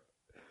effort.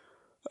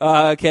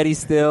 Kenny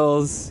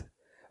Stills.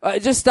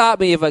 Just stop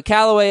me. If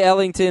Callaway,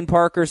 Ellington,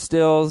 Parker,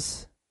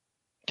 Stills.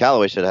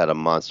 Callaway should have had a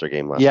monster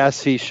game last night.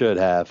 Yes, he should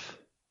have.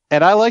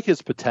 And I like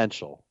his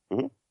potential.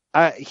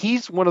 Mm-hmm.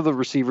 He's one of the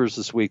receivers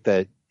this week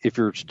that if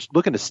you're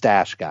looking to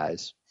stash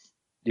guys,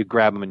 you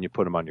grab him and you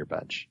put him on your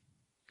bench.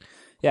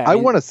 Yeah, I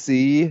want to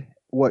see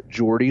what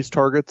Jordy's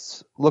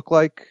targets look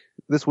like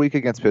this week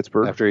against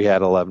Pittsburgh. After he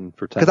had 11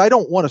 for 10. Because I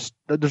don't want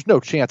to, there's no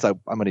chance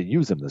I'm going to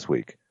use him this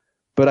week.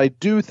 But I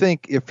do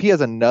think if he has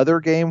another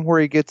game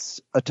where he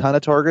gets a ton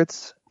of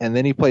targets and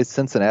then he plays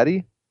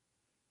Cincinnati,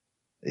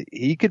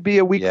 he could be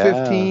a week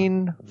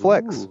 15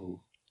 flex. Ooh.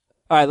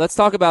 All right, let's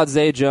talk about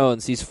Zay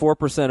Jones. He's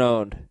 4%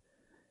 owned.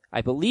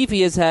 I believe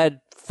he has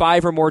had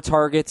 5 or more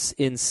targets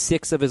in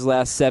 6 of his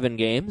last 7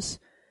 games.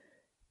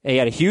 He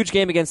had a huge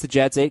game against the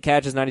Jets, 8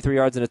 catches, 93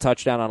 yards, and a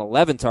touchdown on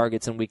 11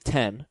 targets in Week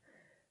 10.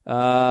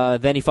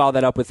 Then he followed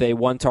that up with a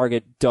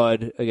 1-target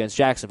dud against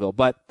Jacksonville.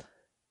 But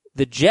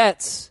the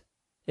Jets,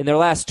 in their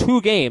last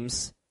 2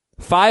 games,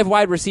 5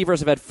 wide receivers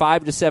have had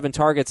 5 to 7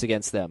 targets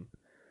against them.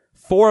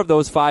 4 of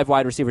those 5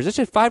 wide receivers, it's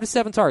just 5 to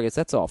 7 targets,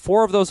 that's all.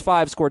 4 of those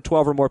 5 scored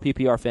 12 or more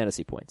PPR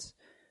fantasy points.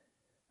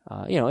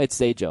 It's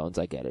Zay Jones,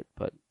 I get it,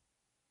 but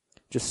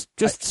just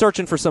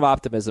searching for some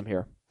optimism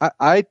here.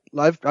 I've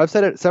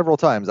said it several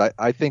times.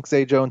 I think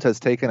Zay Jones has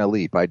taken a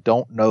leap. I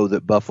don't know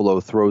that Buffalo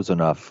throws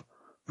enough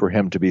for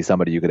him to be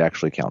somebody you could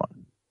actually count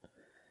on.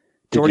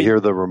 Did you hear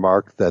the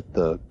remark that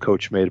the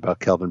coach made about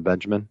Kelvin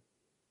Benjamin?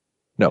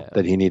 No.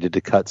 That he needed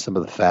to cut some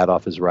of the fat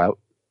off his route?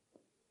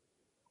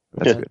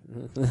 That's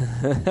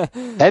good.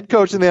 Head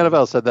coach in the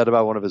NFL said that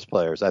about one of his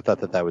players. I thought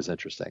that was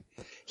interesting.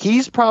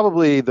 He's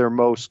probably their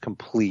most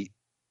complete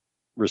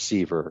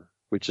receiver,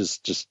 which is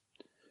just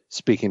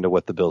speaking to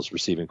what the Bills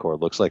receiving core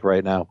looks like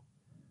right now.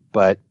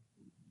 But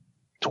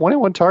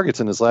 21 targets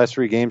in his last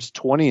 3 games,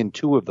 20 in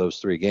 2 of those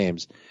 3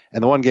 games.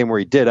 And the one game where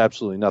he did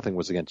absolutely nothing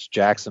was against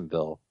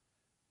Jacksonville,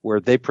 where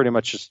they pretty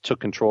much just took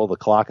control of the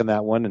clock in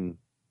that one. And,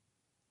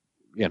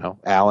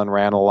 Allen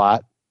ran a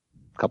lot,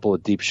 a couple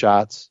of deep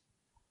shots.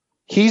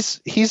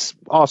 He's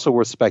also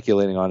worth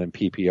speculating on in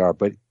PPR,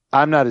 but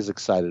I'm not as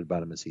excited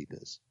about him as Heath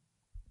is.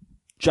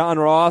 John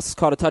Ross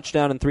caught a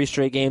touchdown in 3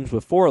 straight games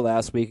with 4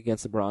 last week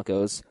against the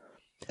Broncos.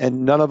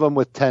 And none of them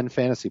with 10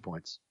 fantasy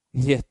points.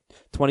 Yeah,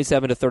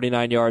 27 to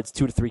 39 yards,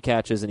 2 to 3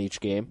 catches in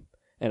each game,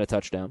 and a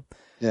touchdown.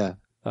 Yeah.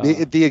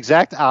 The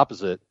exact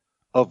opposite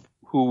of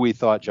who we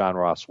thought John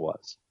Ross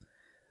was.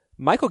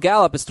 Michael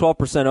Gallup is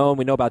 12% owned.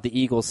 We know about the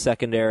Eagles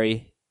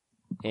secondary.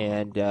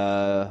 And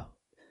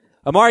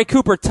Amari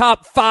Cooper,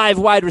 top 5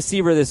 wide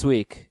receiver this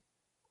week.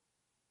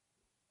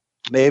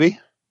 Maybe.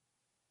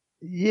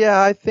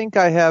 Yeah, I think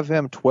I have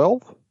him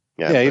 12.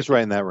 Yeah, he's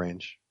right in that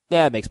range.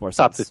 Yeah, it makes more sense.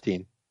 Top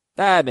 15.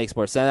 That makes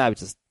more sense. I was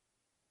just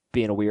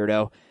being a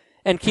weirdo.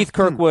 And Keith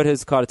Kirkwood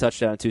has caught a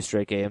touchdown in 2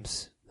 straight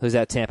games. Who's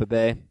at Tampa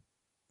Bay?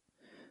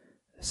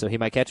 So he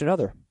might catch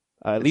another.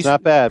 At least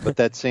not bad, but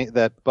that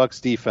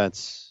Bucs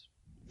defense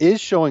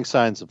is showing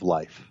signs of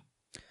life.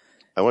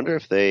 I wonder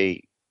if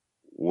they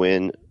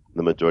win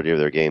the majority of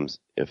their games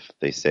if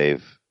they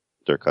save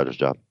Dirk Cutter's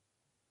job.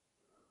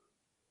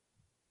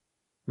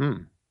 I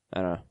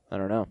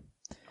don't know.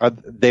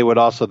 They would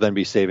also then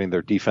be saving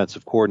their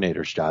defensive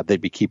coordinator's job. They'd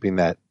be keeping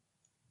that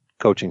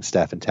coaching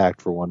staff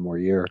intact for one more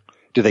year.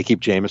 Do they keep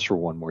Jameis for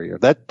one more year?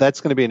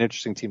 That's going to be an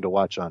interesting team to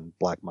watch on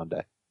Black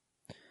Monday.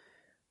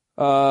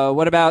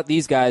 What about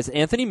these guys?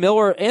 Anthony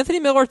Miller,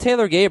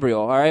 Taylor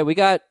Gabriel. All right, we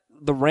got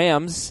the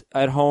Rams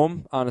at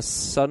home on a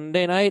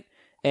Sunday night,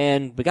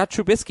 and we got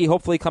Trubisky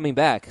hopefully coming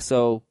back.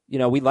 So,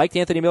 we liked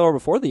Anthony Miller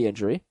before the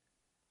injury.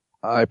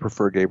 I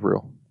prefer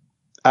Gabriel.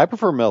 I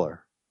prefer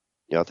Miller.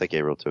 Yeah, I'll take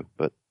Gabriel too,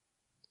 but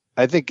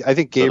I think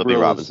Gabriel. So it'll be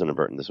Robinson and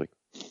Burton this week.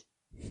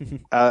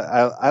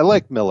 I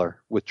like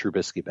Miller with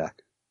Trubisky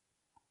back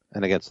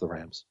and against the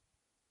Rams.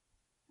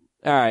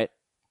 All right.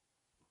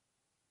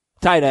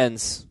 Tight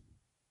ends.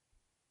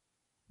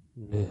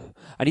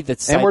 I need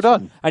that. And we're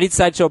done. I need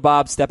Sideshow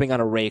Bob stepping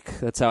on a rake.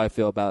 That's how I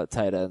feel about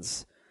tight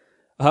ends.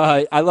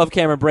 I love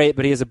Cameron Brate,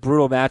 but he has a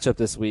brutal matchup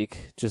this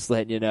week. Just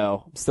letting you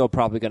know. I'm still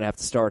probably going to have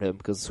to start him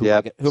because who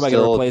am I going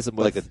to replace him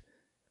with?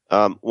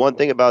 One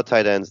thing about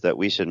tight ends that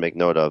we should make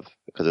note of,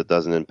 because it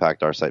doesn't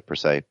impact our site per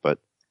se, but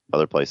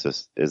other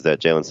places, is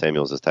that Jalen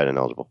Samuels is tight end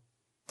eligible.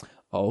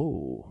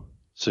 Oh.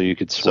 So you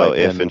could swipe So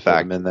if, in in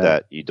fact, him in there.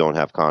 that you don't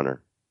have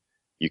Connor,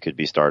 you could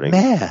be starting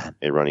a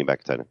running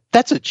back tight end.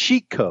 That's a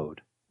cheat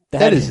code.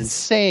 That is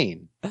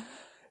insane.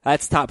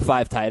 That's top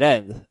 5 tight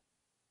end.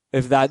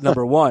 If that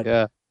number 1.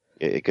 Yeah.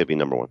 It could be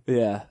number 1.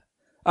 Yeah.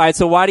 All right,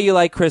 so why do you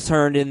like Chris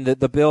Herndon?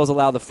 The Bills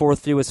allow the 4th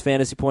fewest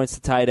fantasy points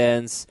to tight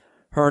ends.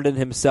 Herndon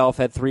himself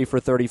had 3 for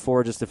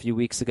 34 just a few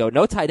weeks ago.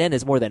 No tight end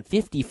has more than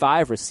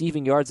 55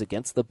 receiving yards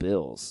against the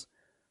Bills.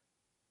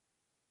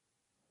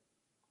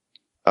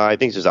 I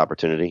think it's just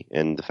opportunity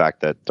and the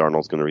fact that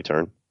Darnold's going to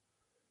return.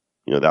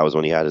 That was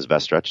when he had his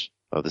best stretch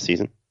of the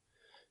season.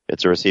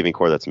 It's a receiving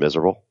core that's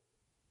miserable.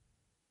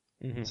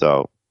 Mm-hmm.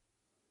 So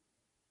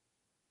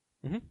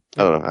mm-hmm.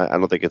 I don't know. I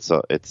don't think it's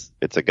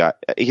a guy.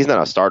 He's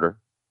not a starter.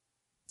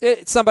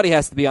 Somebody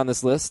has to be on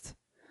this list.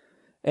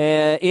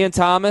 Ian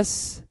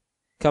Thomas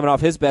coming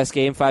off his best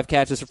game, 5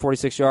 catches for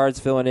 46 yards,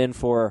 filling in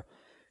for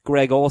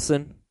Greg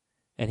Olsen.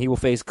 And he will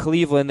face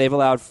Cleveland. They've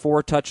allowed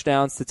 4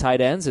 touchdowns to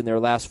tight ends in their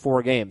last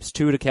 4 games.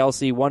 2 to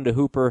Kelsey, 1 to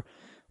Hooper,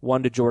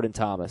 1 to Jordan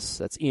Thomas.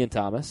 That's Ian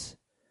Thomas.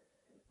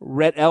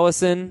 Rhett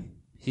Ellison,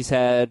 he's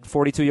had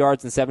 42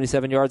 yards and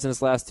 77 yards in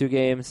his last 2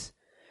 games.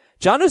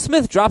 Jonnu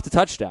Smith dropped a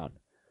touchdown,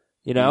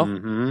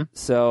 Mm-hmm.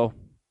 So,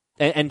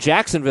 and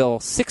Jacksonville,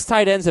 6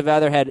 tight ends have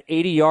either had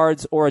 80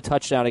 yards or a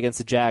touchdown against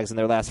the Jags in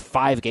their last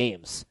 5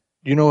 games.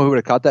 You know who would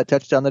have caught that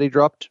touchdown that he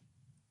dropped?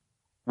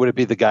 Would it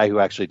be the guy who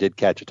actually did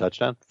catch a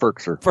touchdown?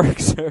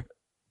 Ferkser.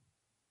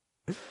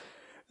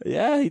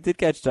 Yeah, he did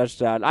catch a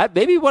touchdown.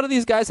 Maybe one of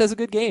these guys has a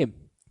good game.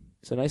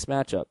 It's a nice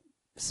matchup.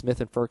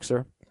 Smith and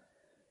Ferkser.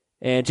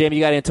 And Jamie,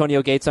 you got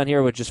Antonio Gates on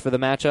here, just for the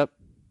matchup?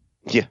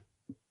 Yeah.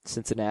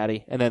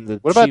 Cincinnati. And then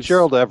What about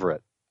Gerald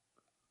Everett?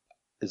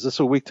 Is this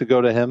a week to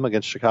go to him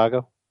against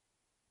Chicago?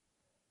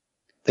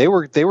 They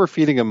were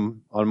feeding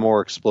him on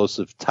more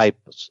explosive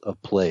types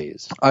of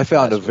plays. I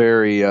found a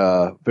very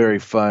very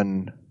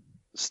fun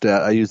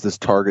stat. I use this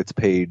targets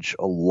page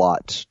a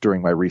lot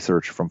during my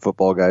research from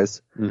Football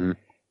Guys. Mm-hmm.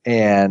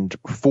 And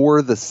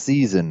for the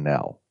season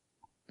now,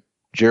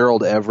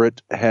 Gerald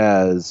Everett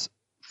has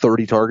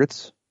 30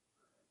 targets.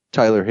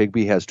 Tyler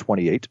Higbee has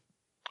 28.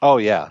 Oh,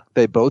 yeah.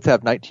 They both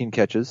have 19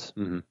 catches.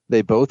 Mm-hmm.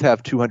 They both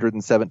have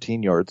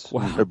 217 yards.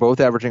 Wow. They're both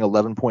averaging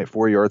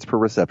 11.4 yards per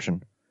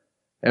reception.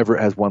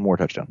 Everett has 1 more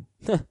touchdown.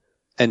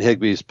 And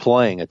Higbee's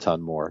playing a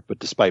ton more, but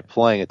despite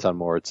playing a ton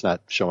more, it's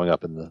not showing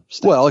up in the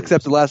stats. Well,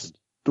 except the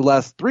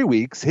last 3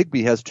 weeks,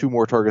 Higbee has 2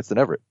 more targets than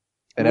Everett.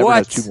 And Everett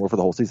has 2 more for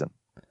the whole season.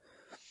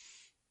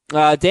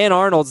 Dan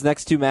Arnold's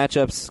next 2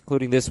 matchups,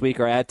 including this week,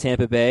 are at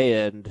Tampa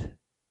Bay and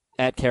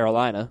at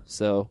Carolina.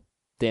 So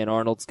Dan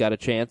Arnold's got a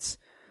chance.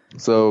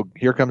 So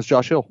here comes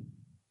Josh Hill.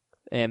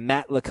 And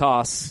Matt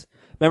Lacoste.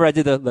 Remember I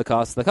did the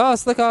Lacoste.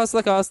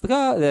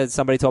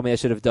 Somebody told me I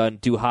should have done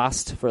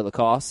Duhast for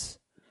Lacoste.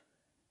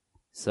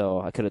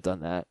 So I could have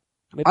done that.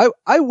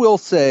 I will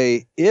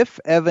say, if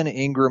Evan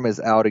Ingram is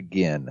out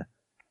again,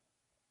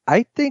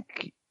 I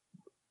think,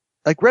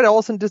 Rhett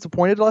Ellison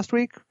disappointed last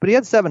week, but he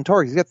had 7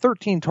 targets. He's got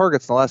 13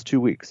 targets in the last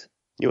 2 weeks.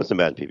 He wasn't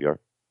bad in PPR.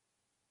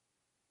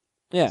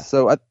 Yeah.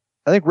 So I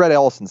think Rhett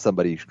Ellison's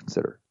somebody you should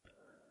consider.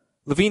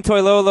 Levine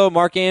Toilolo,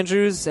 Mark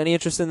Andrews, any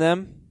interest in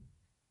them?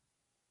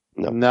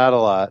 No. Not a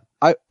lot.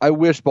 I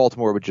wish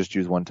Baltimore would just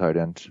use 1 tight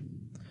end.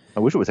 I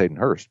wish it was Hayden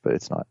Hurst, but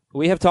it's not.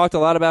 We have talked a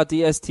lot about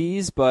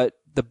DSTs, but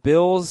the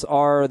Bills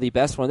are the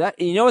best one.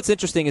 What's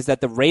interesting is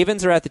that the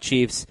Ravens are at the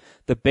Chiefs,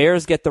 the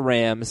Bears get the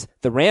Rams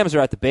are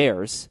at the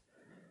Bears.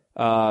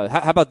 How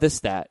about this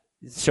stat?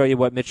 Show you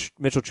what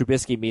Mitchell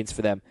Trubisky means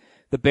for them.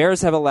 The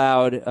Bears have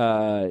allowed,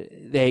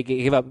 they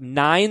gave up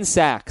 9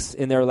 sacks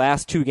in their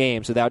last 2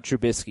 games without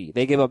Trubisky.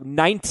 They gave up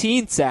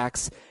 19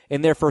 sacks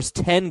in their first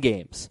 10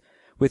 games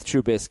with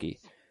Trubisky.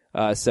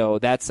 So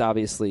that's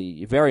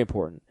obviously very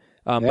important.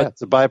 But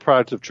it's a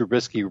byproduct of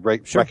Trubisky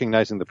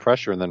recognizing the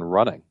pressure and then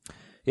running.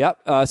 Yep.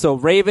 So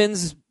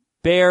Ravens,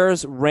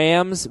 Bears,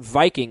 Rams,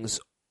 Vikings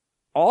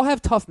all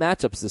have tough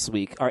matchups this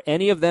week. Are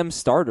any of them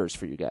starters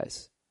for you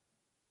guys?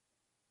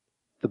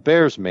 The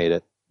Bears made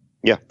it.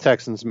 Yeah.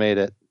 Texans made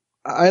it.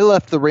 I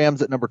left the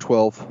Rams at number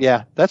 12.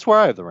 Yeah, that's where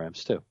I have the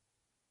Rams too.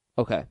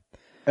 Okay.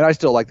 And I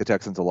still like the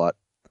Texans a lot.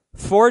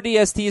 4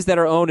 DSTs that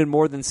are owned in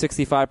more than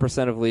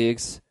 65% of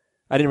leagues.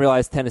 I didn't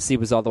realize Tennessee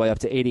was all the way up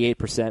to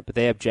 88%, but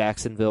they have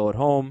Jacksonville at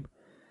home.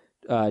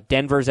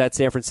 Denver's at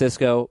San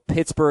Francisco.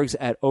 Pittsburgh's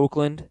at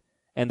Oakland.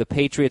 And the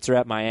Patriots are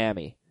at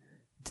Miami.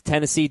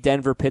 Tennessee,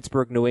 Denver,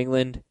 Pittsburgh, New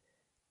England.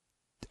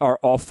 Are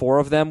all 4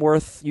 of them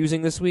worth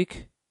using this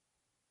week?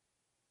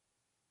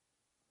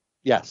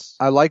 Yes.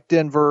 I like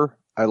Denver.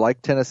 I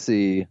like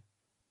Tennessee.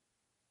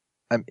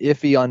 I'm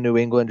iffy on New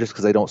England just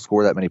because they don't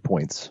score that many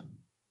points.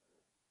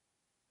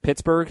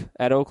 Pittsburgh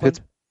at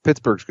Oakland?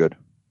 Pittsburgh's good.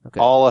 Okay.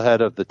 All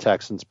ahead of the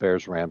Texans,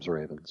 Bears, Rams,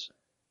 Ravens.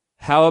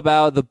 How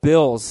about the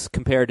Bills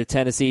compared to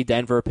Tennessee,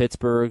 Denver,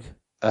 Pittsburgh?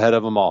 Ahead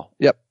of them all.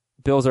 Yep.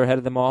 Bills are ahead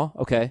of them all?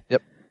 Okay.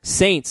 Yep.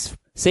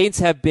 Saints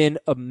have been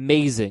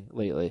amazing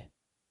lately.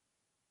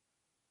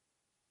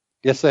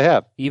 Yes, they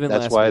have. Even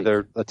That's last why week.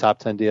 they're a top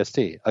 10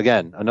 DST.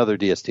 Again, another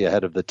DST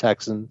ahead of the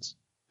Texans,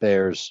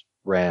 Bears,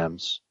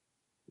 Rams,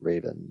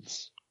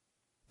 Ravens.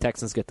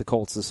 Texans get the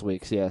Colts this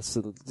week. Yeah,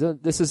 so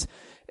this is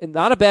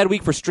not a bad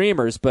week for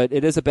streamers, but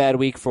it is a bad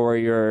week for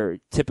your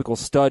typical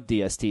stud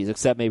DSTs,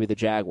 except maybe the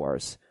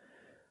Jaguars,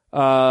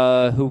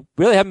 who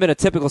really haven't been a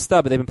typical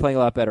stud, but they've been playing a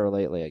lot better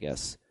lately, I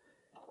guess.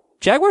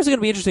 Jaguars are going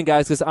to be interesting,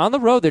 guys, because on the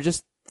road, they're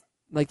just,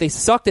 they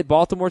sucked at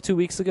Baltimore 2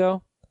 weeks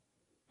ago.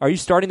 Are you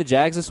starting the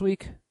Jags this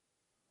week?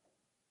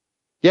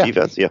 Yeah.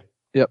 Defense, yeah.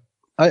 Yep.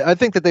 I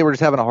think that they were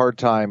just having a hard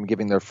time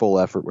giving their full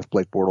effort with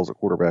Blake Bortles at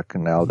quarterback,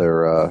 and now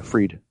they're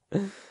freed.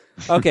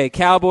 Okay,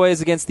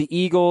 Cowboys against the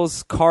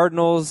Eagles,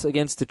 Cardinals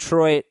against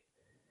Detroit,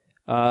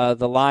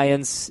 the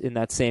Lions in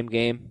that same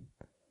game.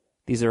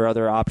 These are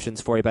other options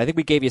for you, but I think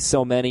we gave you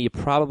so many, you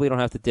probably don't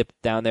have to dip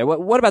down there.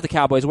 What about the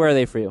Cowboys? Where are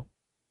they for you?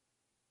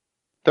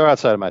 They're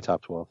outside of my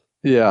top 12.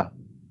 Yeah,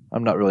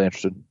 I'm not really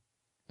interested.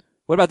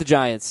 What about the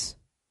Giants?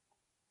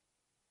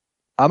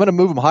 I'm going to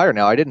move them higher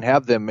now. I didn't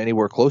have them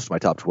anywhere close to my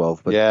top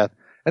 12. But yeah.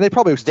 And they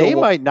probably still They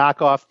might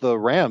knock off the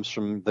Rams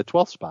from the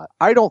 12th spot.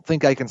 I don't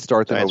think I can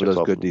start them Giants over those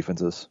 12. good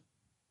defenses.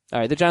 All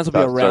right, the Giants will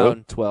be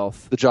around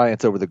 12. The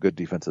Giants over the good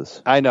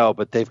defenses. I know,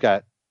 but they've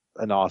got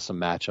an awesome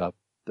matchup.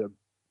 The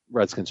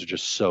Redskins are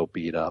just so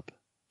beat up.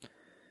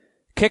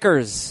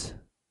 Kickers.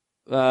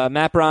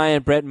 Matt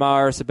Bryant, Brett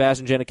Maher,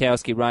 Sebastian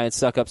Janikowski, Ryan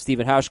Suckup,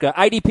 Steven Hauschka.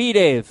 IDP,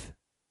 Dave.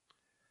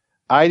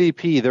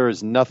 IDP, there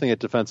is nothing at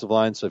defensive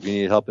line, so if you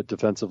need help at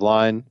defensive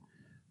line,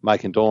 my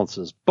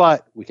condolences.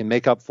 But we can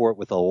make up for it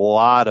with a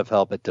lot of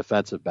help at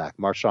defensive back.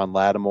 Marshawn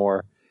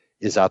Lattimore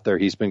is out there.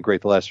 He's been great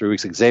the last 3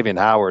 weeks. Xavier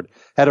Howard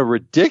had a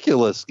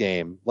ridiculous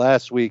game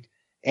last week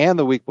and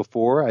the week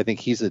before. I think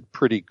he's a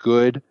pretty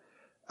good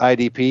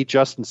IDP.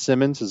 Justin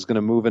Simmons is going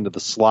to move into the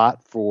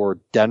slot for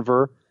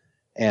Denver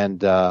and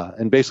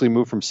basically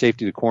move from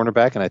safety to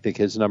cornerback, and I think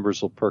his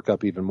numbers will perk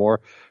up even more.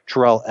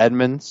 Terrell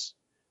Edmonds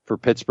for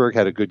Pittsburgh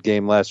had a good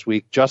game last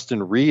week.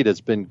 Justin Reed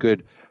has been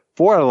good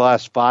 4 out of the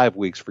last 5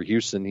 weeks for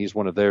Houston. He's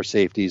one of their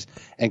safeties.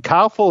 And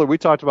Kyle Fuller, we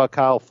talked about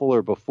Kyle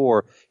Fuller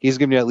before. He's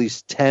given you at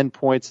least 10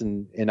 points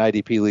in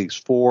IDP leagues,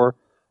 4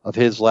 of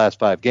his last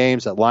 5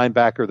 games. At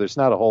linebacker, there's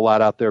not a whole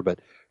lot out there, but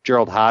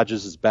Gerald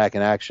Hodges is back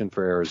in action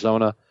for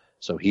Arizona,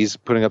 so he's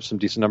putting up some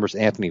decent numbers.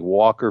 Anthony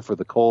Walker for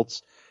the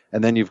Colts.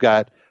 And then you've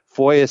got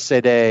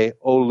Foyesade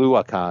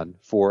Oluwakan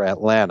for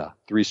Atlanta.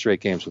 3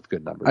 straight games with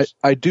good numbers.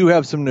 I do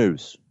have some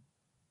news.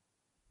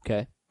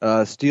 Okay.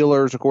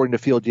 Steelers, according to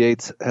Field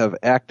Yates, have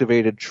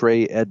activated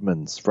Trey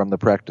Edmonds from the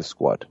practice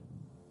squad.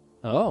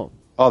 Oh,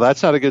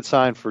 that's not a good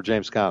sign for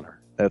James Conner.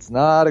 That's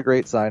not a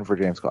great sign for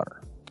James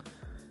Conner.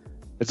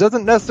 It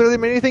doesn't necessarily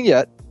mean anything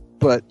yet,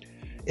 but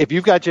if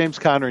you've got James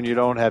Conner and you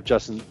don't have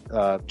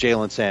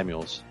Jalen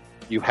Samuels,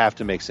 you have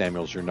to make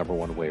Samuels your number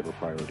 1 waiver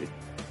priority.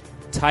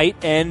 Tight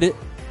end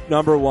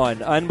number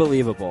 1.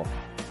 Unbelievable.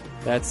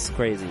 That's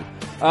crazy.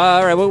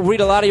 All right, we'll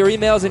read a lot of your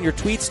emails and your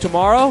tweets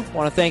tomorrow.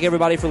 Want to thank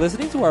everybody for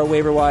listening to our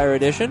Waiver Wire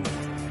edition.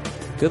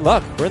 Good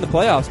luck. We're in the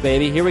playoffs,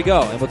 baby. Here we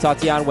go. And we'll talk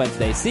to you on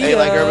Wednesday. See ya. Hey,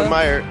 like Urban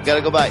Meyer.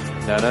 Gotta go bye.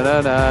 Na na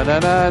na na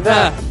na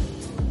na.